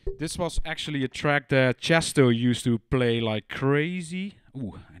this was actually a track that Chesto used to play like crazy.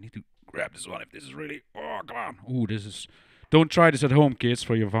 Ooh, I need to grab this one if this is really. Oh, come on. Ooh, this is. Don't try this at home, kids,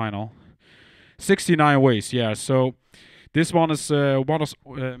 for your vinyl. 69 Ways, yeah. So this one is one of.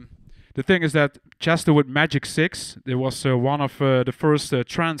 The thing is that Chesto with Magic 6, there was one of the first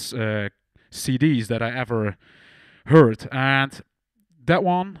trance CDs that I ever heard, and that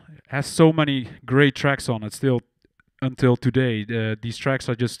one has so many great tracks on it still. Until today, these tracks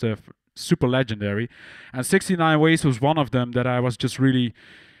are just super legendary, and 69 Ways was one of them that I was just really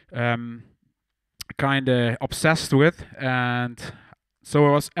kind of obsessed with. And so I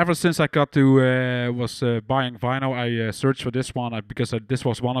was, ever since I got to buying vinyl, I searched for this one because this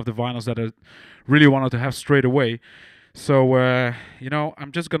was one of the vinyls that I really wanted to have straight away. So you know,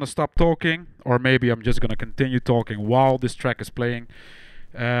 I'm just gonna stop talking, or maybe I'm just gonna continue talking while this track is playing.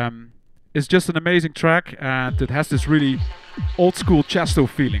 It's just an amazing track, and it has this really old school Chesto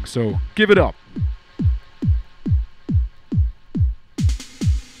feeling, so give it up.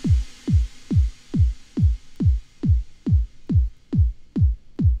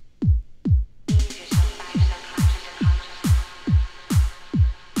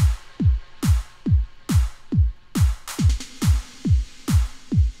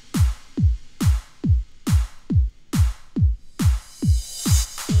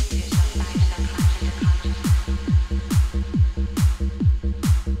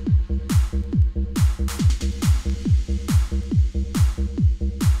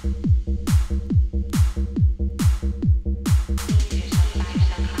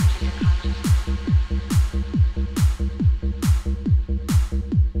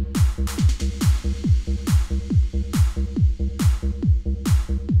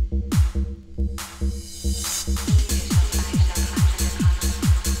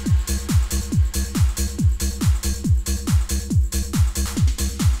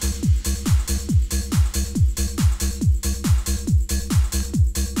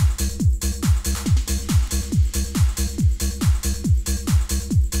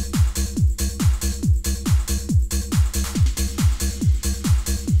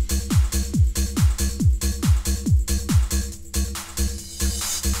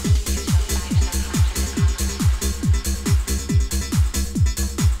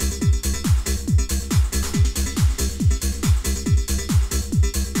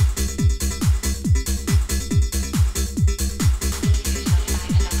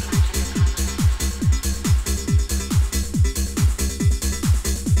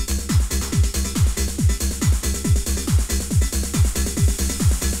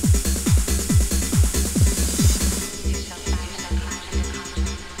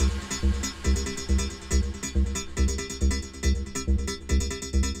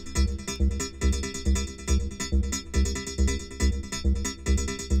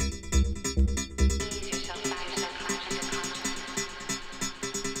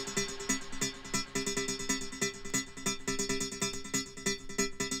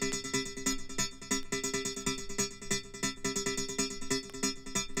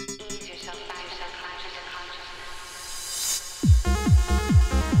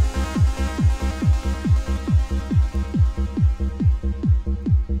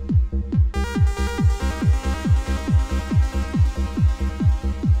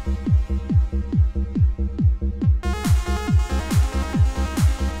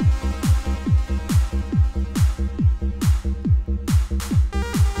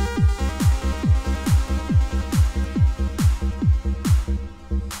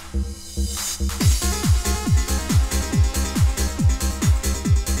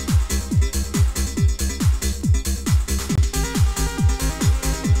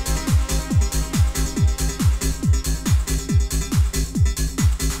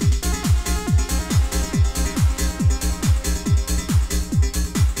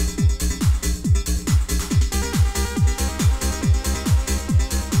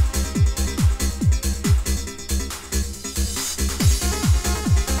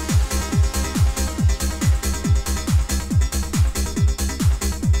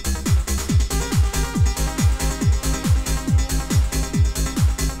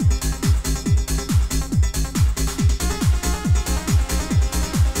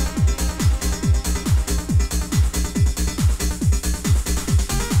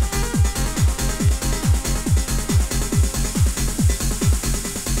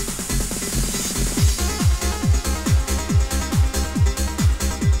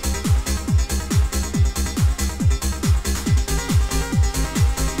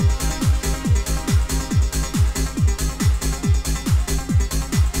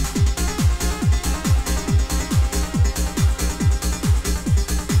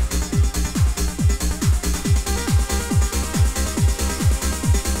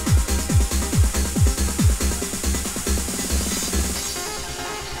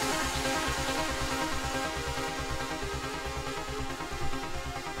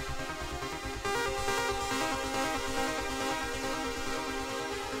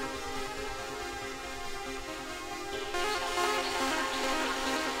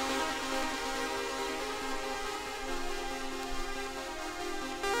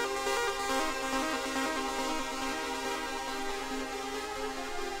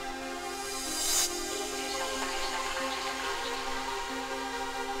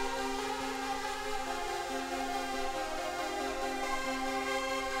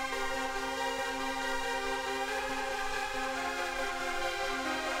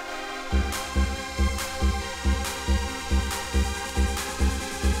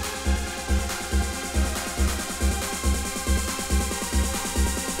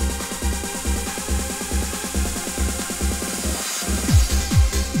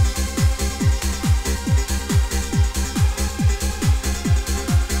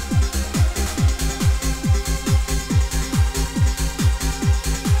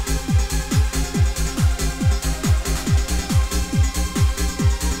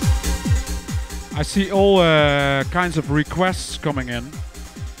 I see all kinds of requests coming in,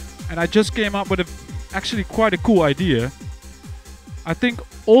 and I just came up with actually quite a cool idea. I think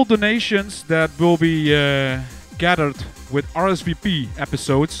all donations that will be gathered with RSVP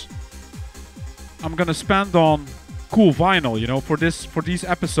episodes, I'm gonna spend on cool vinyl, you know, for these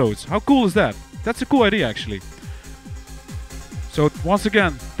episodes. How cool is that? That's a cool idea, actually. So once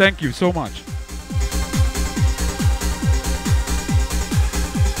again, thank you so much.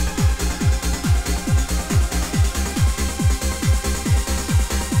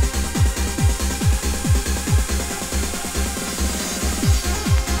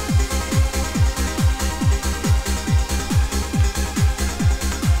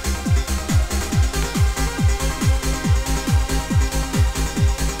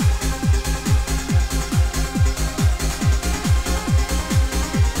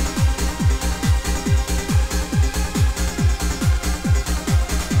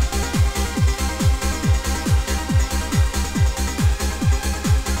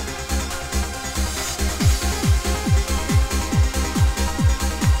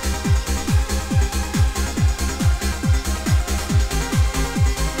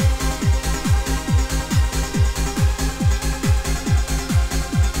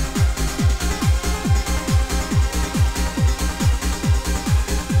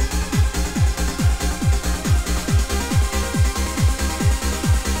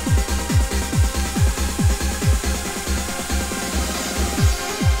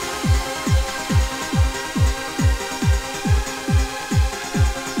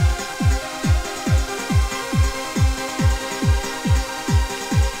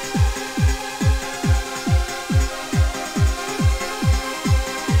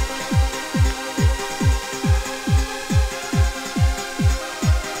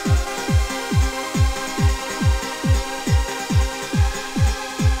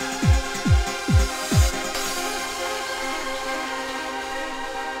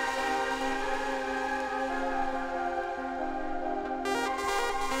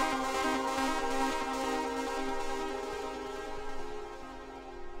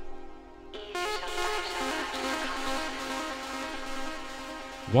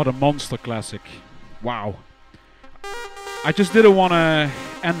 What a monster classic. Wow. I just didn't want to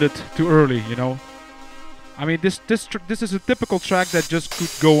end it too early, you know. I mean, this is a typical track that just could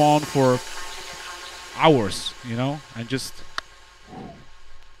go on for hours, you know, and just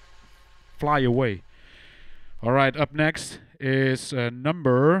fly away. All right, up next is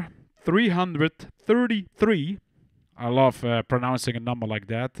number 333. I love pronouncing a number like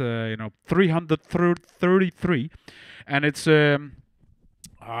that, you know, 333. And it's a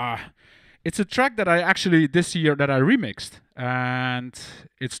track that I actually this year that I remixed, and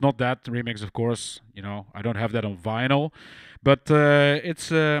it's not that remix, of course. You know, I don't have that on vinyl, but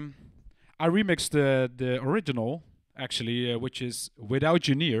it's I remixed the original actually, which is Without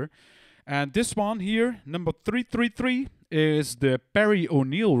You Near, and this one here, number 333, is the Perry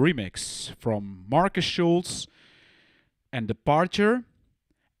O'Neill remix from Marcus Schultz and Departure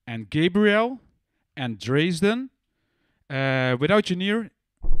and Gabriel and Dresden. Without You Near.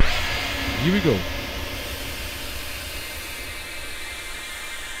 Here we go.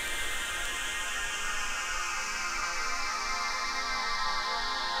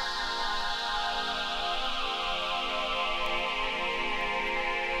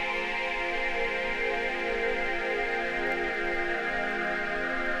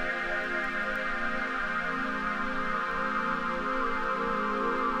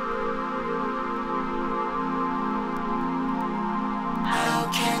 How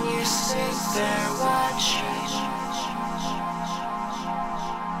can you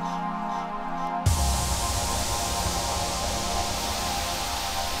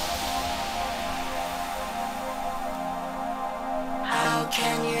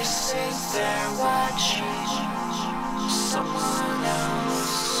sit there watching?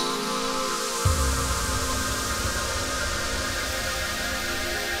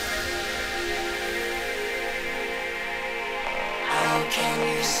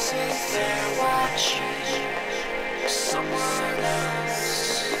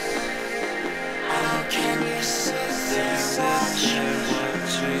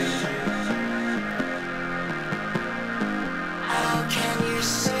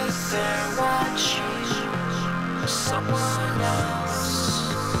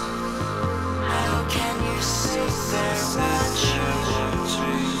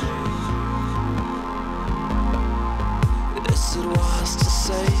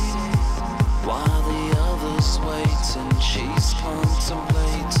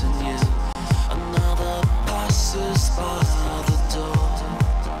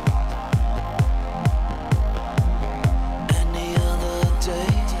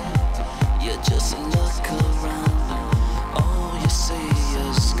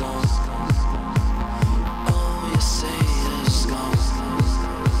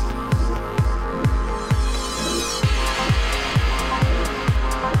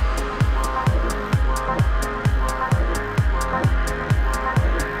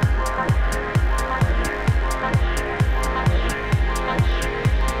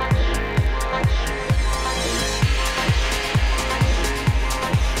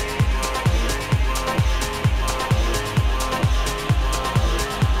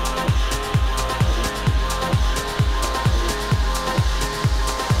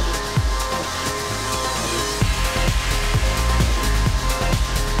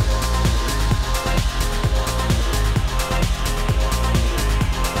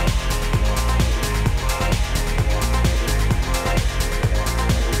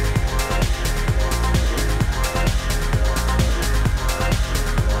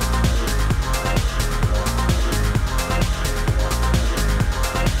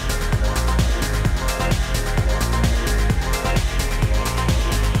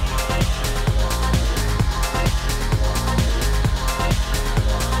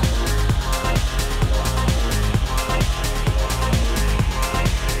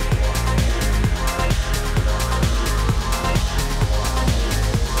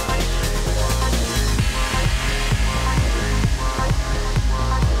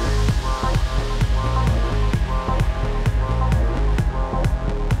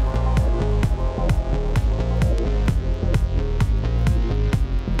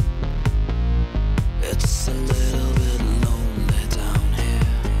 It's a little bit lonely down here.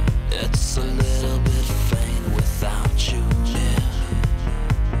 It's a little bit faint without you near.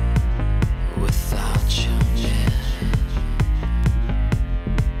 Without you near.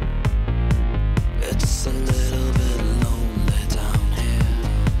 It's a little bit lonely down here.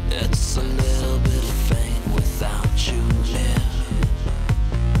 It's a little bit faint without you near.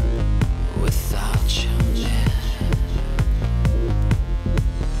 Without you near.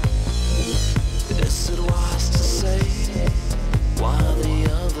 Is it wise to say while the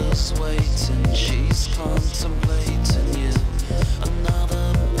others wait and she's contemplating you?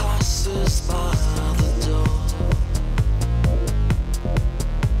 Another passes by the door.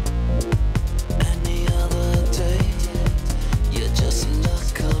 Any other day, you just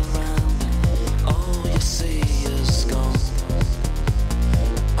look around and all you see is gone.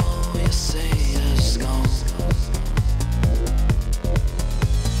 All you see is gone.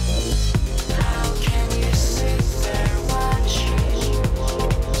 How can you sit there watching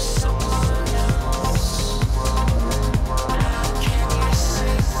someone else? How can you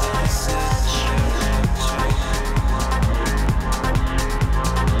sit there watching?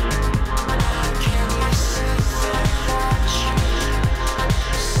 How can you sit there watching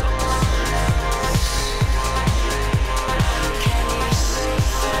someone else? How can you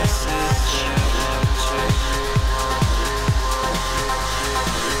sit there watching?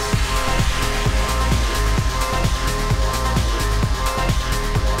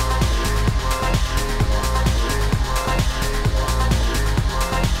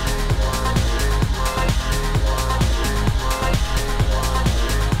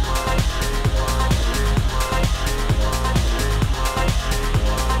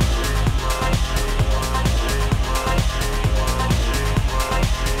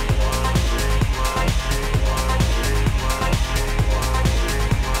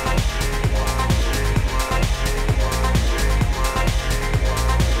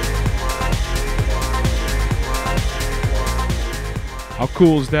 How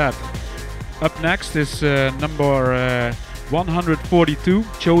cool is that? Up next is number 142,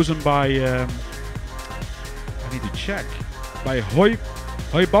 chosen by, I need to check, by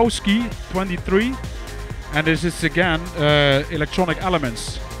Hoybowski 23. And this is again electronic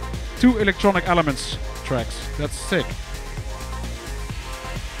elements. 2 electronic elements tracks. That's sick.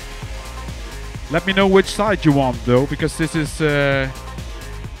 Let me know which side you want though, because this is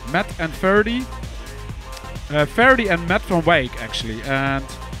Matt and Ferdy. Ferdy and Matt van Wijk actually, and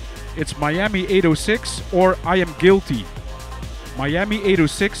it's Miami 806 or I Am Guilty. Miami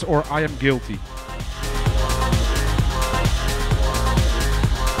 806 or I Am Guilty.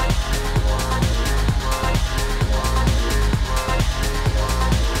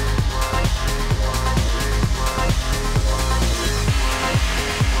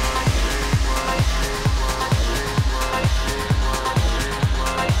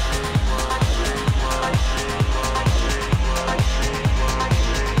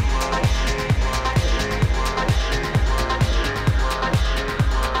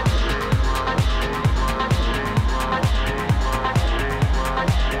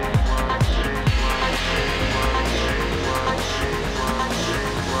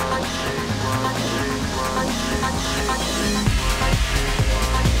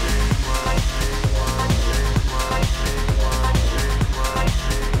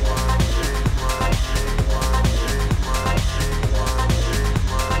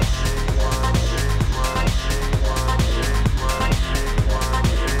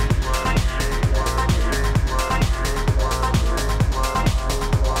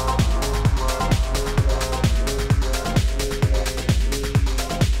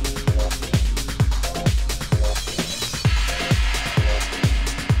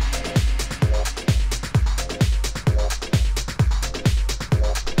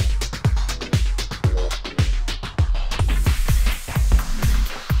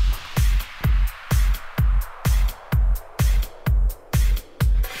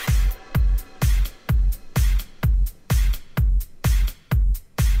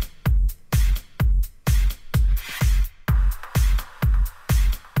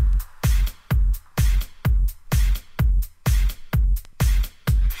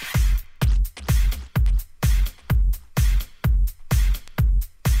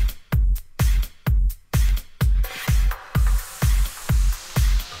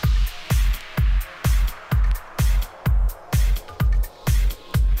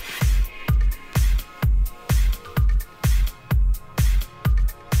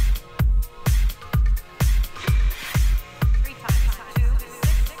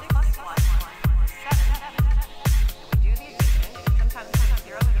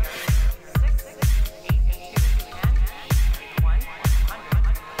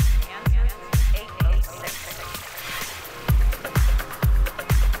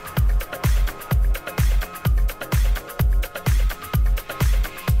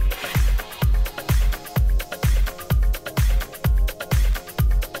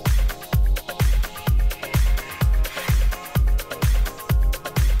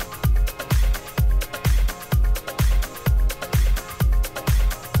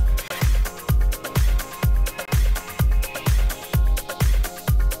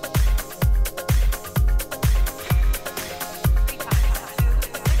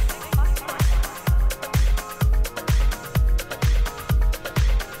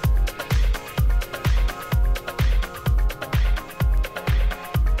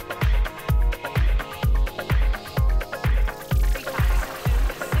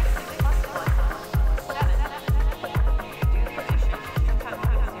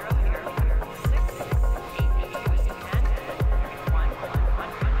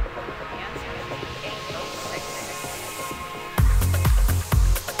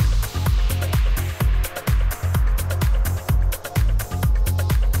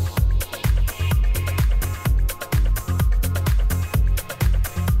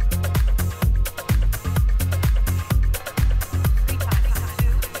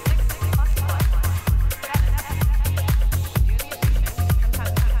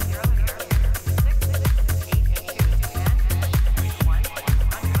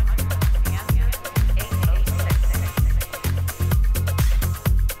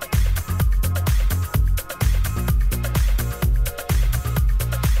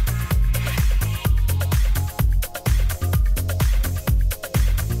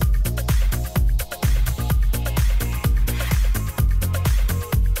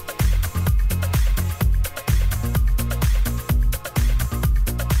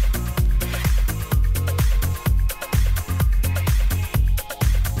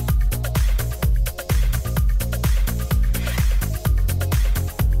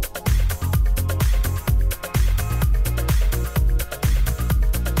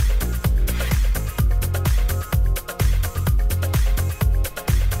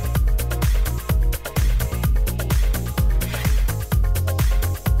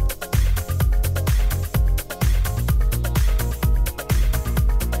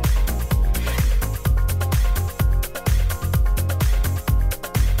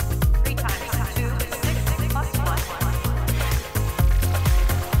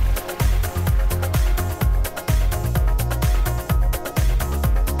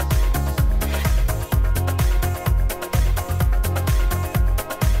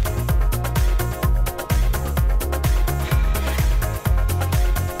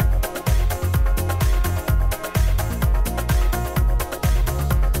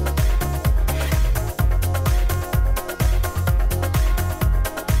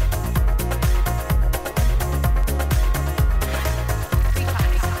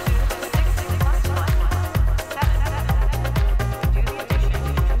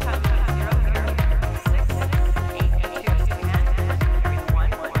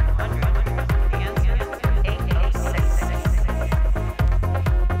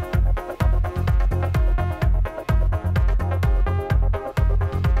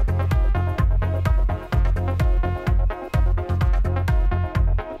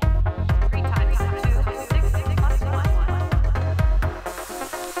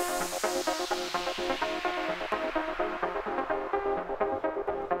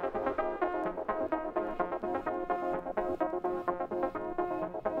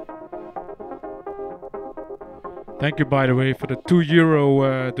 Thank you, by the way, for the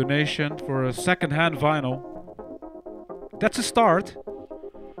 €2 donation for a second-hand vinyl. That's a start.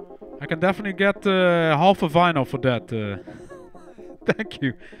 I can definitely get half a vinyl for that. Thank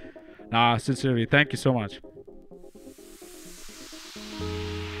you. Nah, sincerely, thank you so much.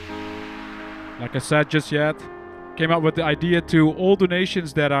 Like I said just yet, came up with the idea to all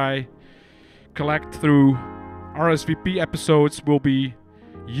donations that I collect through RSVP episodes will be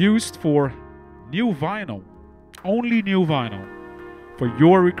used for new vinyl. Only new vinyl. For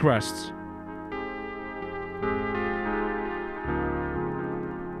your requests.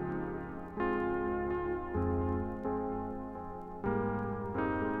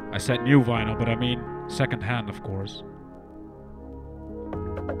 I said new vinyl, but I mean second hand, of course.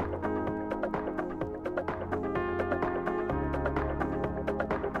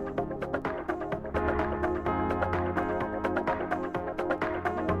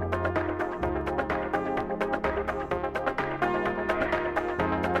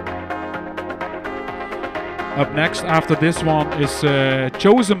 Up next after this one is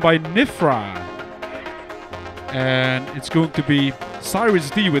chosen by Nifra. And it's going to be Cyrus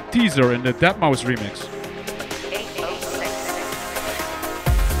D with Teaser in the Deadmau5 remix.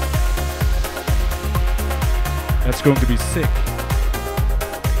 That's going to be sick.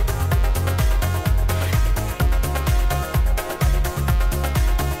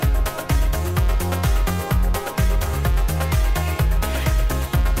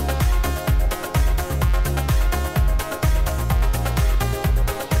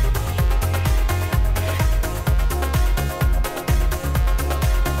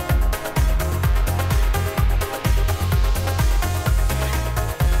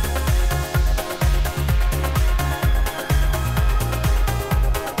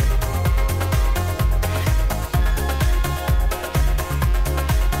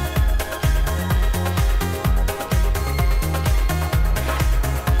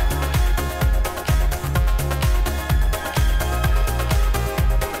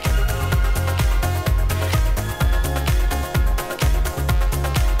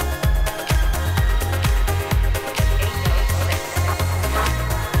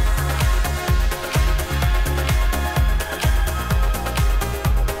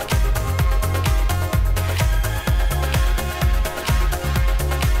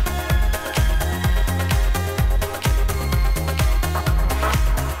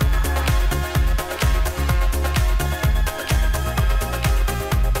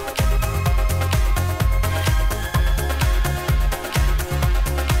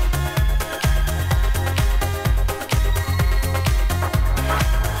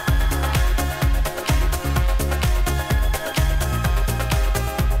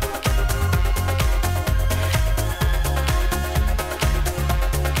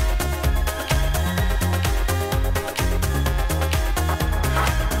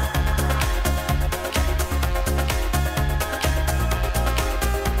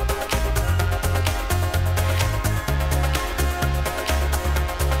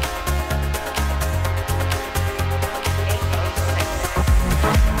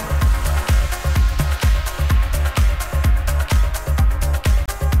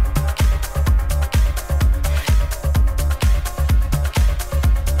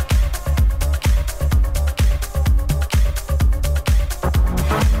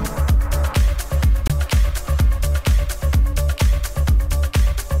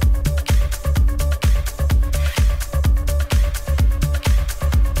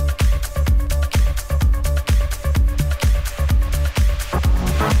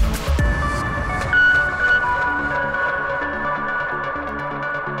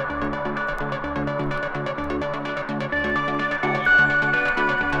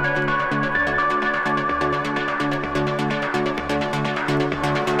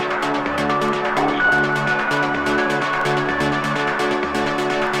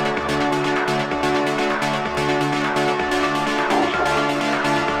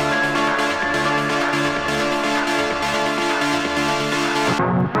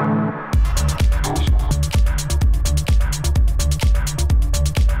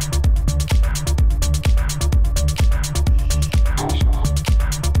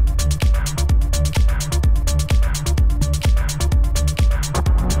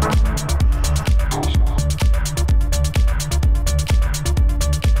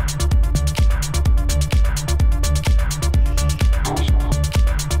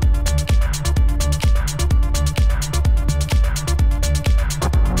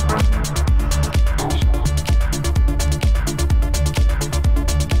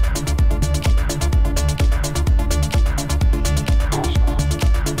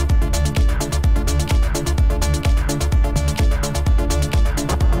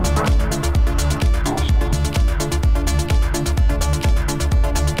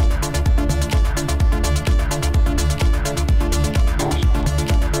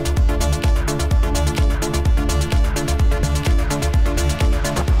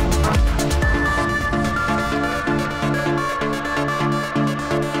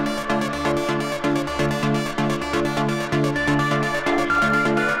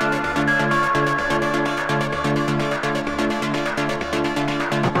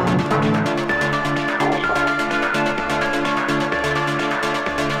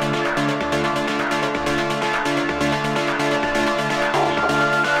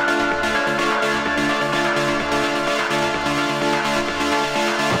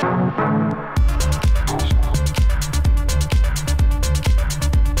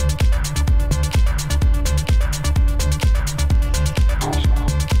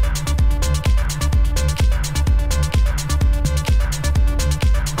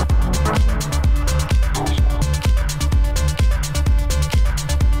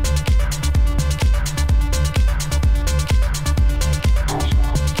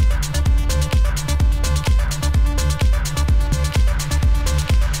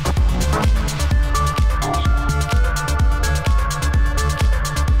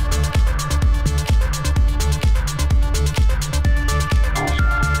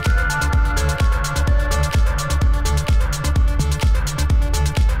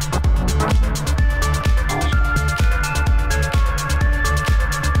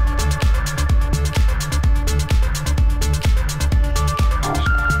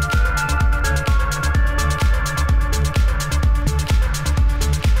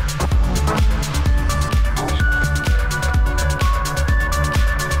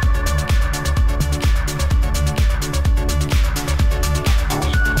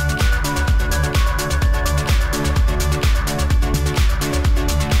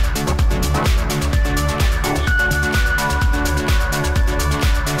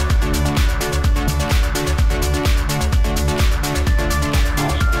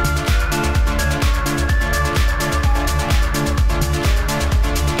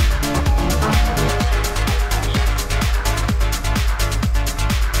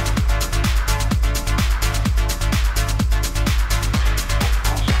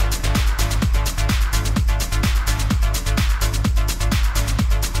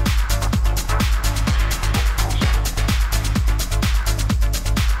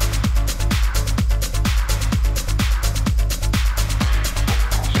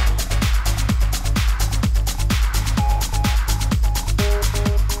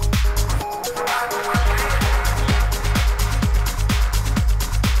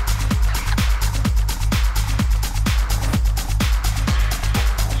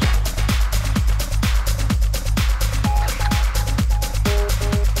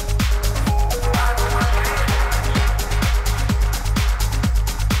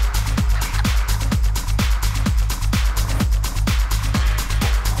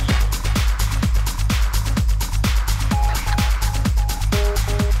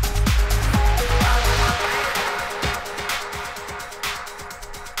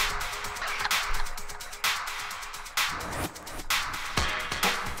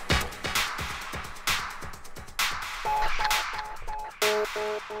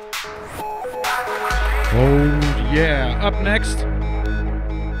 Oh yeah, up next,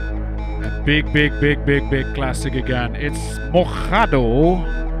 a big classic again. It's Mojado,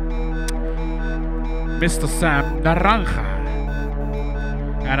 Mr. Sam Naranja.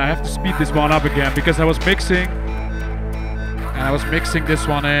 And I have to speed this one up again because I was mixing this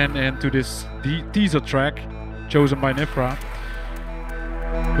one into this teaser track chosen by Nifra.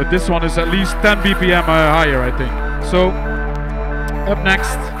 But this one is at least 10 BPM higher, I think. So, up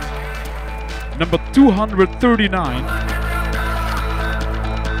next, number 239.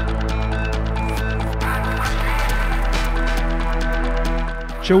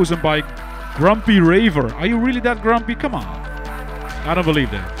 Chosen by Grumpy Raver. Are you really that grumpy? Come on. I don't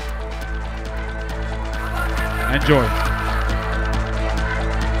believe that. Enjoy.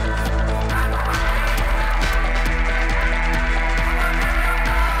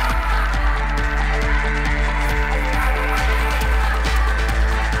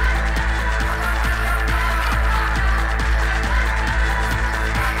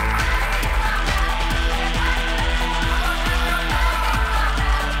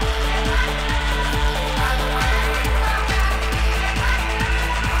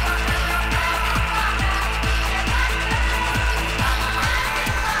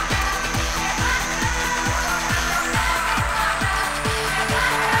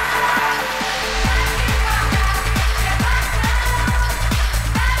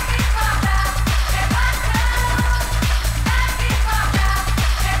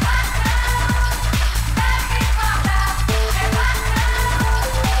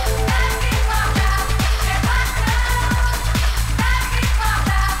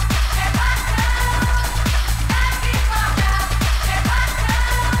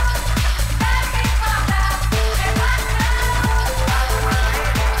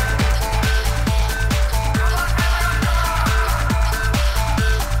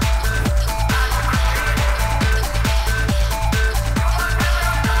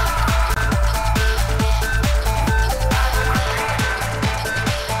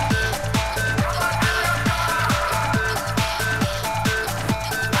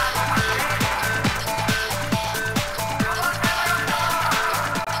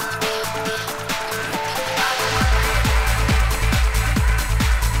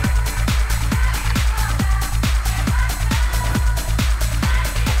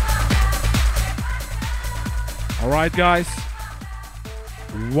 Alright guys,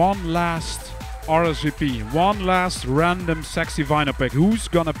 one last RSVP, one last random sexy vinyl pick. Who's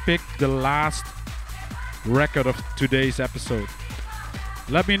gonna pick the last record of today's episode?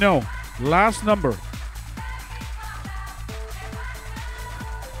 Let me know. Last number.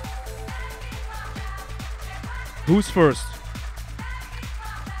 Who's first?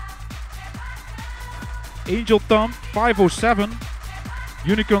 Angel Thumb 507.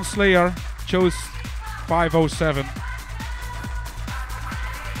 Unicorn Slayer chose 507.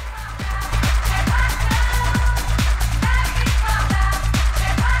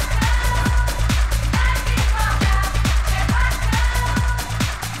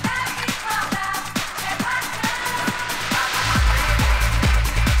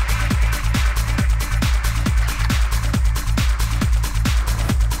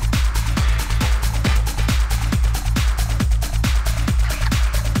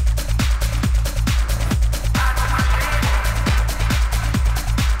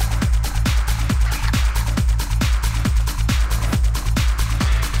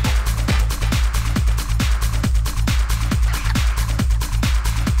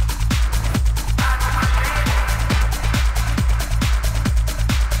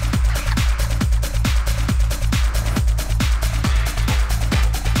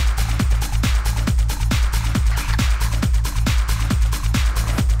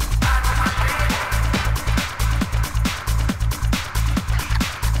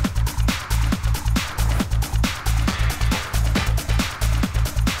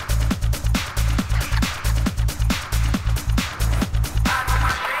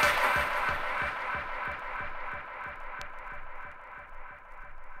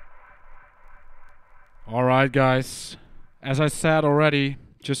 Alright guys, as I said already,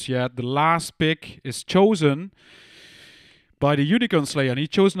 just yet, the last pick is chosen by the Unicorn Slayer, and he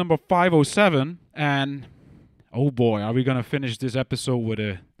chose number 507, and oh boy, are we gonna finish this episode with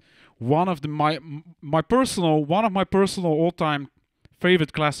one of my personal all-time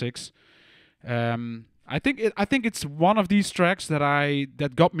favorite classics. I think it's one of these tracks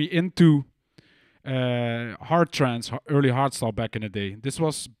that got me into hard trance, early hardstyle back in the day. This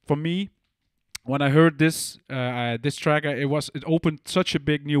was, for me, when I heard this track, it opened such a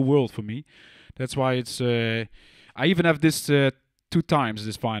big new world for me. That's why it's I even have this 2 times,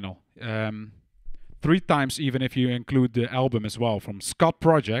 this vinyl. 3 times even if you include the album as well, from Scott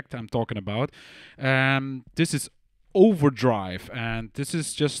Project I'm talking about. This is Overdrive, and this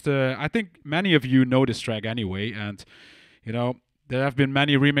is just I think many of you know this track anyway, and you know there have been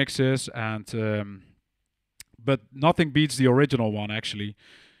many remixes, and but nothing beats the original one actually,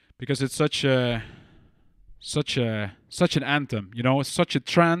 because it's such an anthem, you know. It's such a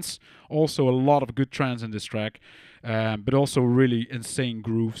trance, also a lot of good trance in this track, but also really insane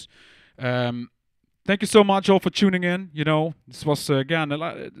grooves. Thank you so much all for tuning in. You know, this was again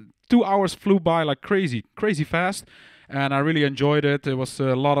 2 hours flew by like crazy fast, and I really enjoyed it. There was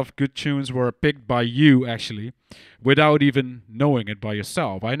a lot of good tunes were picked by you actually, without even knowing it by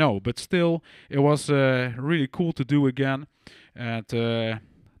yourself. I know, but still, it was really cool to do again. And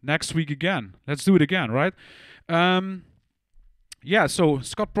next week again, let's do it again, right? Yeah. So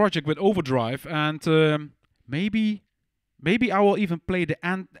Scott Project with Overdrive, and maybe I will even play the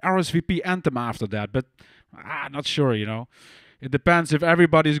RSVP anthem after that, but I'm not sure, you know. It depends if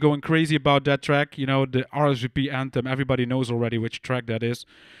everybody's going crazy about that track, you know, the RSVP anthem. Everybody knows already which track that is,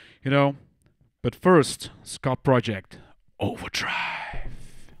 you know. But first, Scott Project, Overdrive.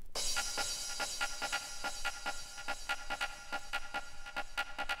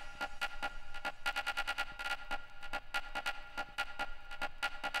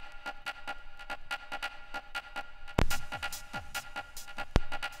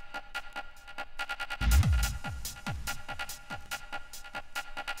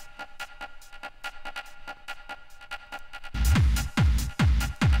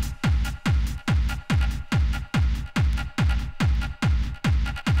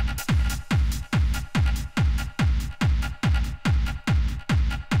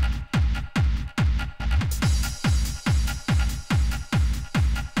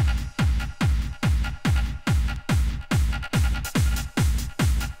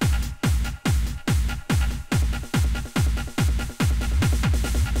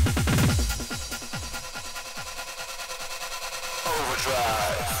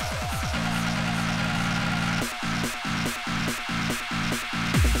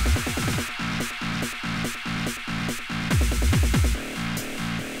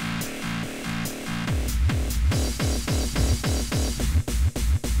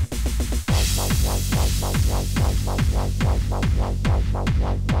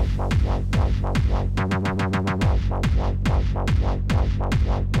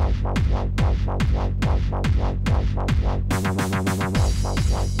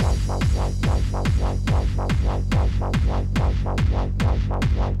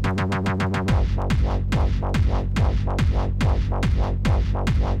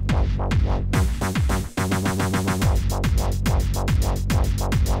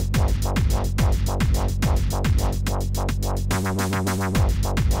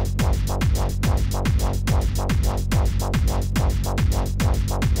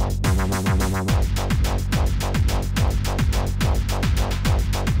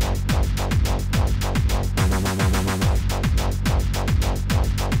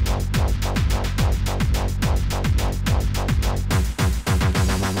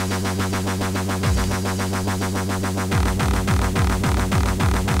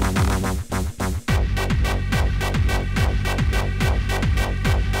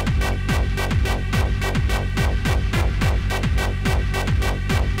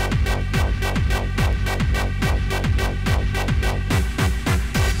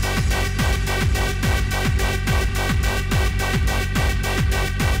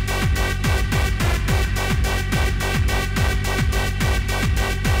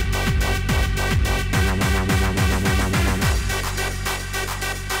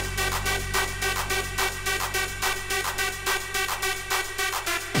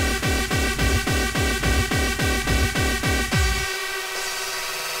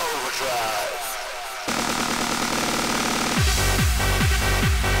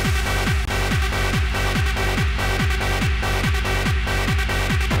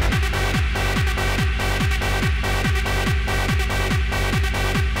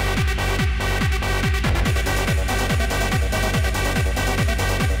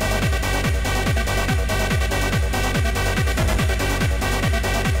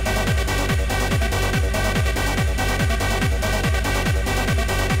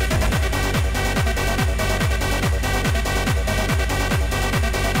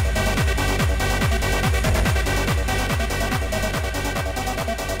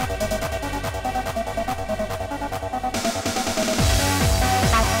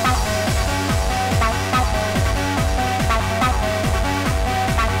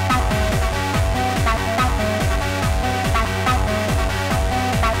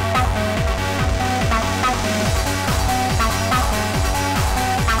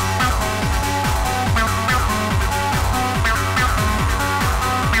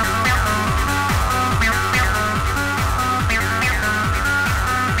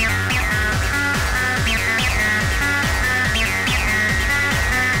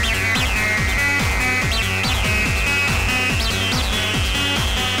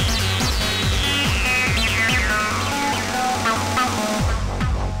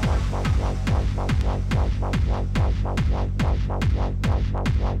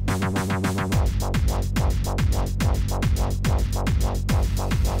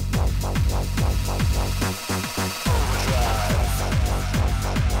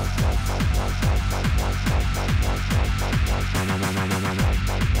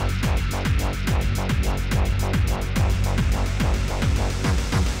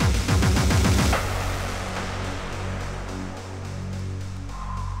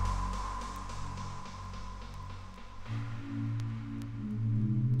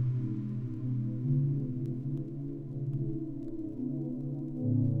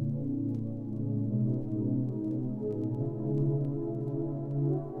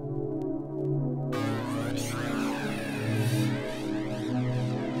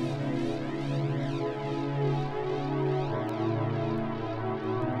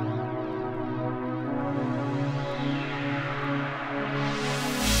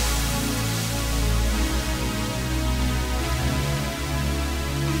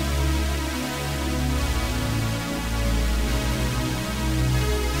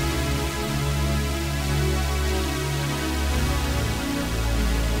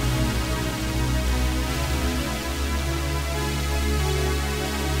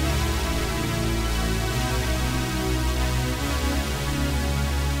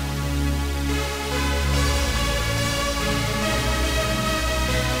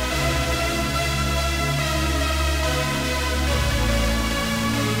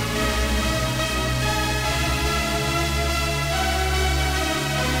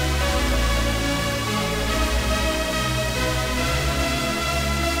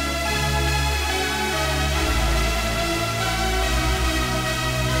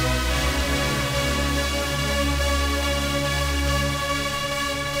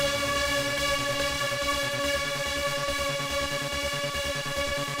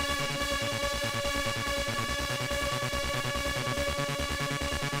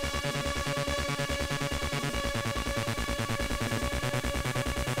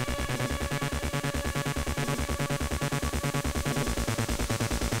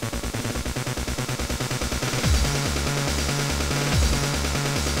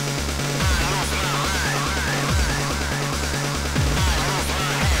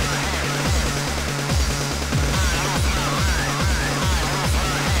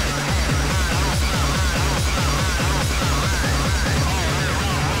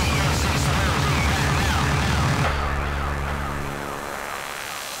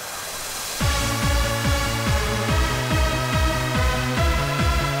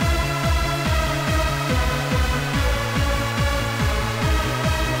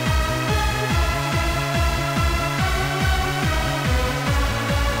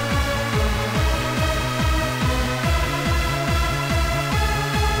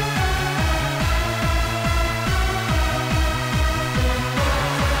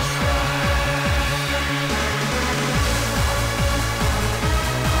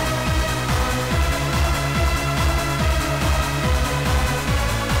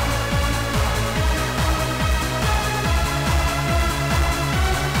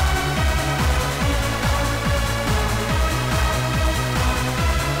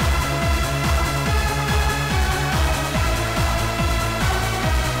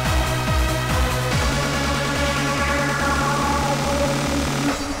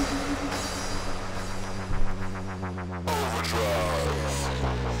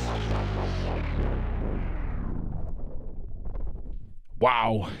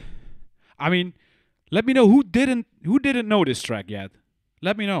 wow. I mean, let me know who didn't know this track yet.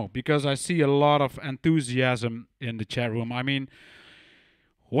 Let me know, because I see a lot of enthusiasm in the chat room. I mean,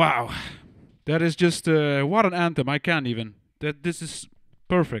 wow. That is just what an anthem. I can't even. This is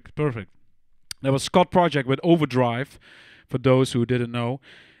perfect, perfect. That was Scott Project with Overdrive, for those who didn't know.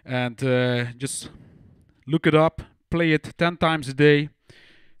 And just look it up, play it 10 times a day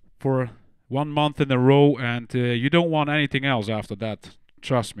for 1 month in a row, and you don't want anything else after that.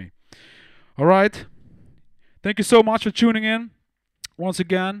 Trust me. All right. Thank you so much for tuning in. Once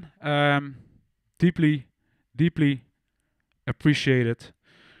again, deeply, deeply appreciate it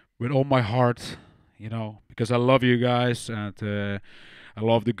with all my heart, you know, because I love you guys, and I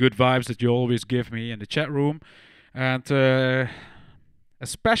love the good vibes that you always give me in the chat room. And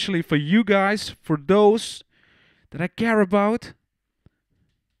especially for you guys, for those that I care about,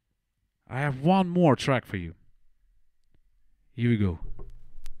 I have one more track for you. Here we go.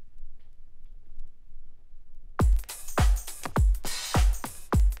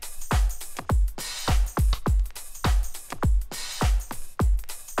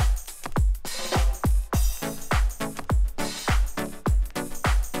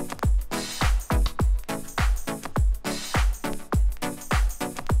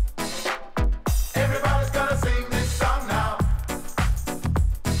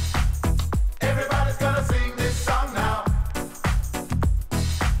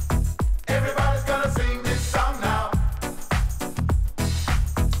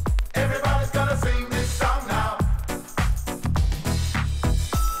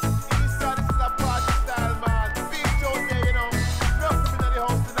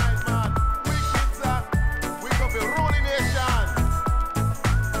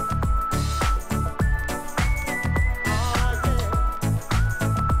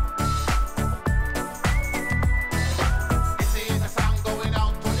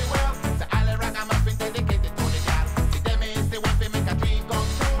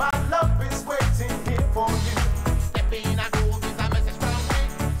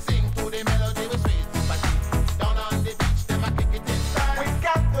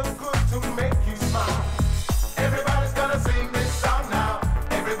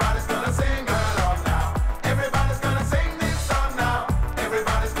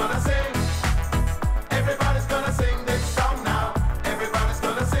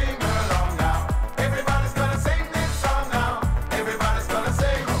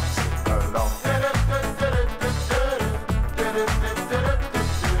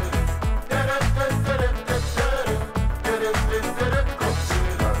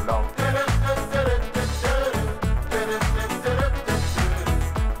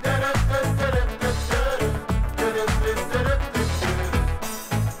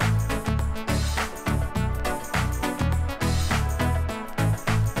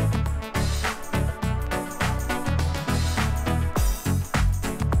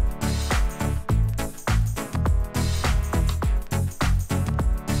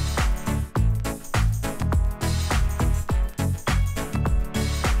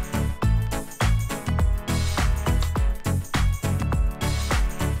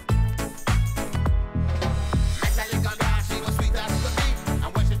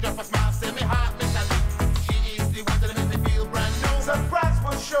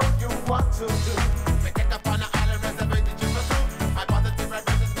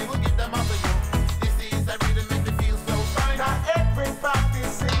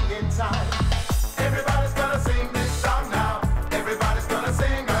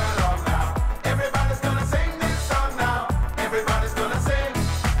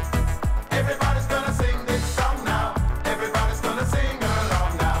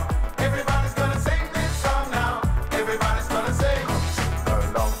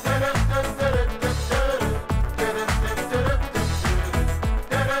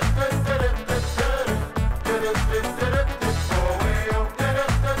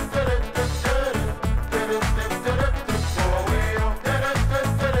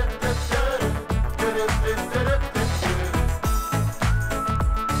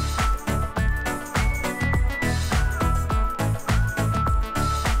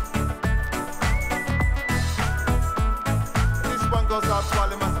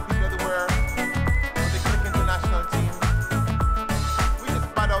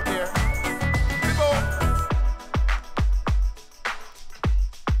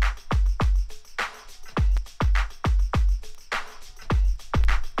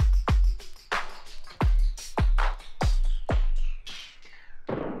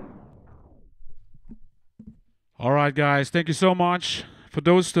 All right, guys. Thank you so much. For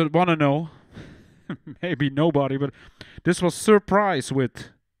those that want to know, maybe nobody, but This was Surprise with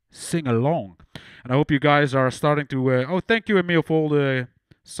Sing Along. And I hope you guys are starting to... oh, thank you, Emil, for all the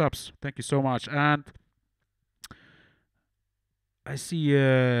subs. Thank you so much. And I see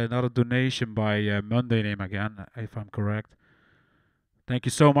another donation by Monday Name again, if I'm correct. Thank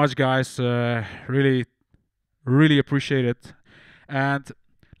you so much, guys. Really, really appreciate it. And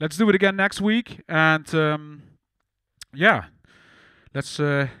let's do it again next week. And yeah, let's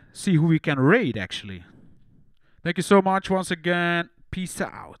see who we can raid, actually. Thank you so much once again. Peace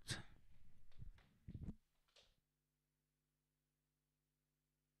out.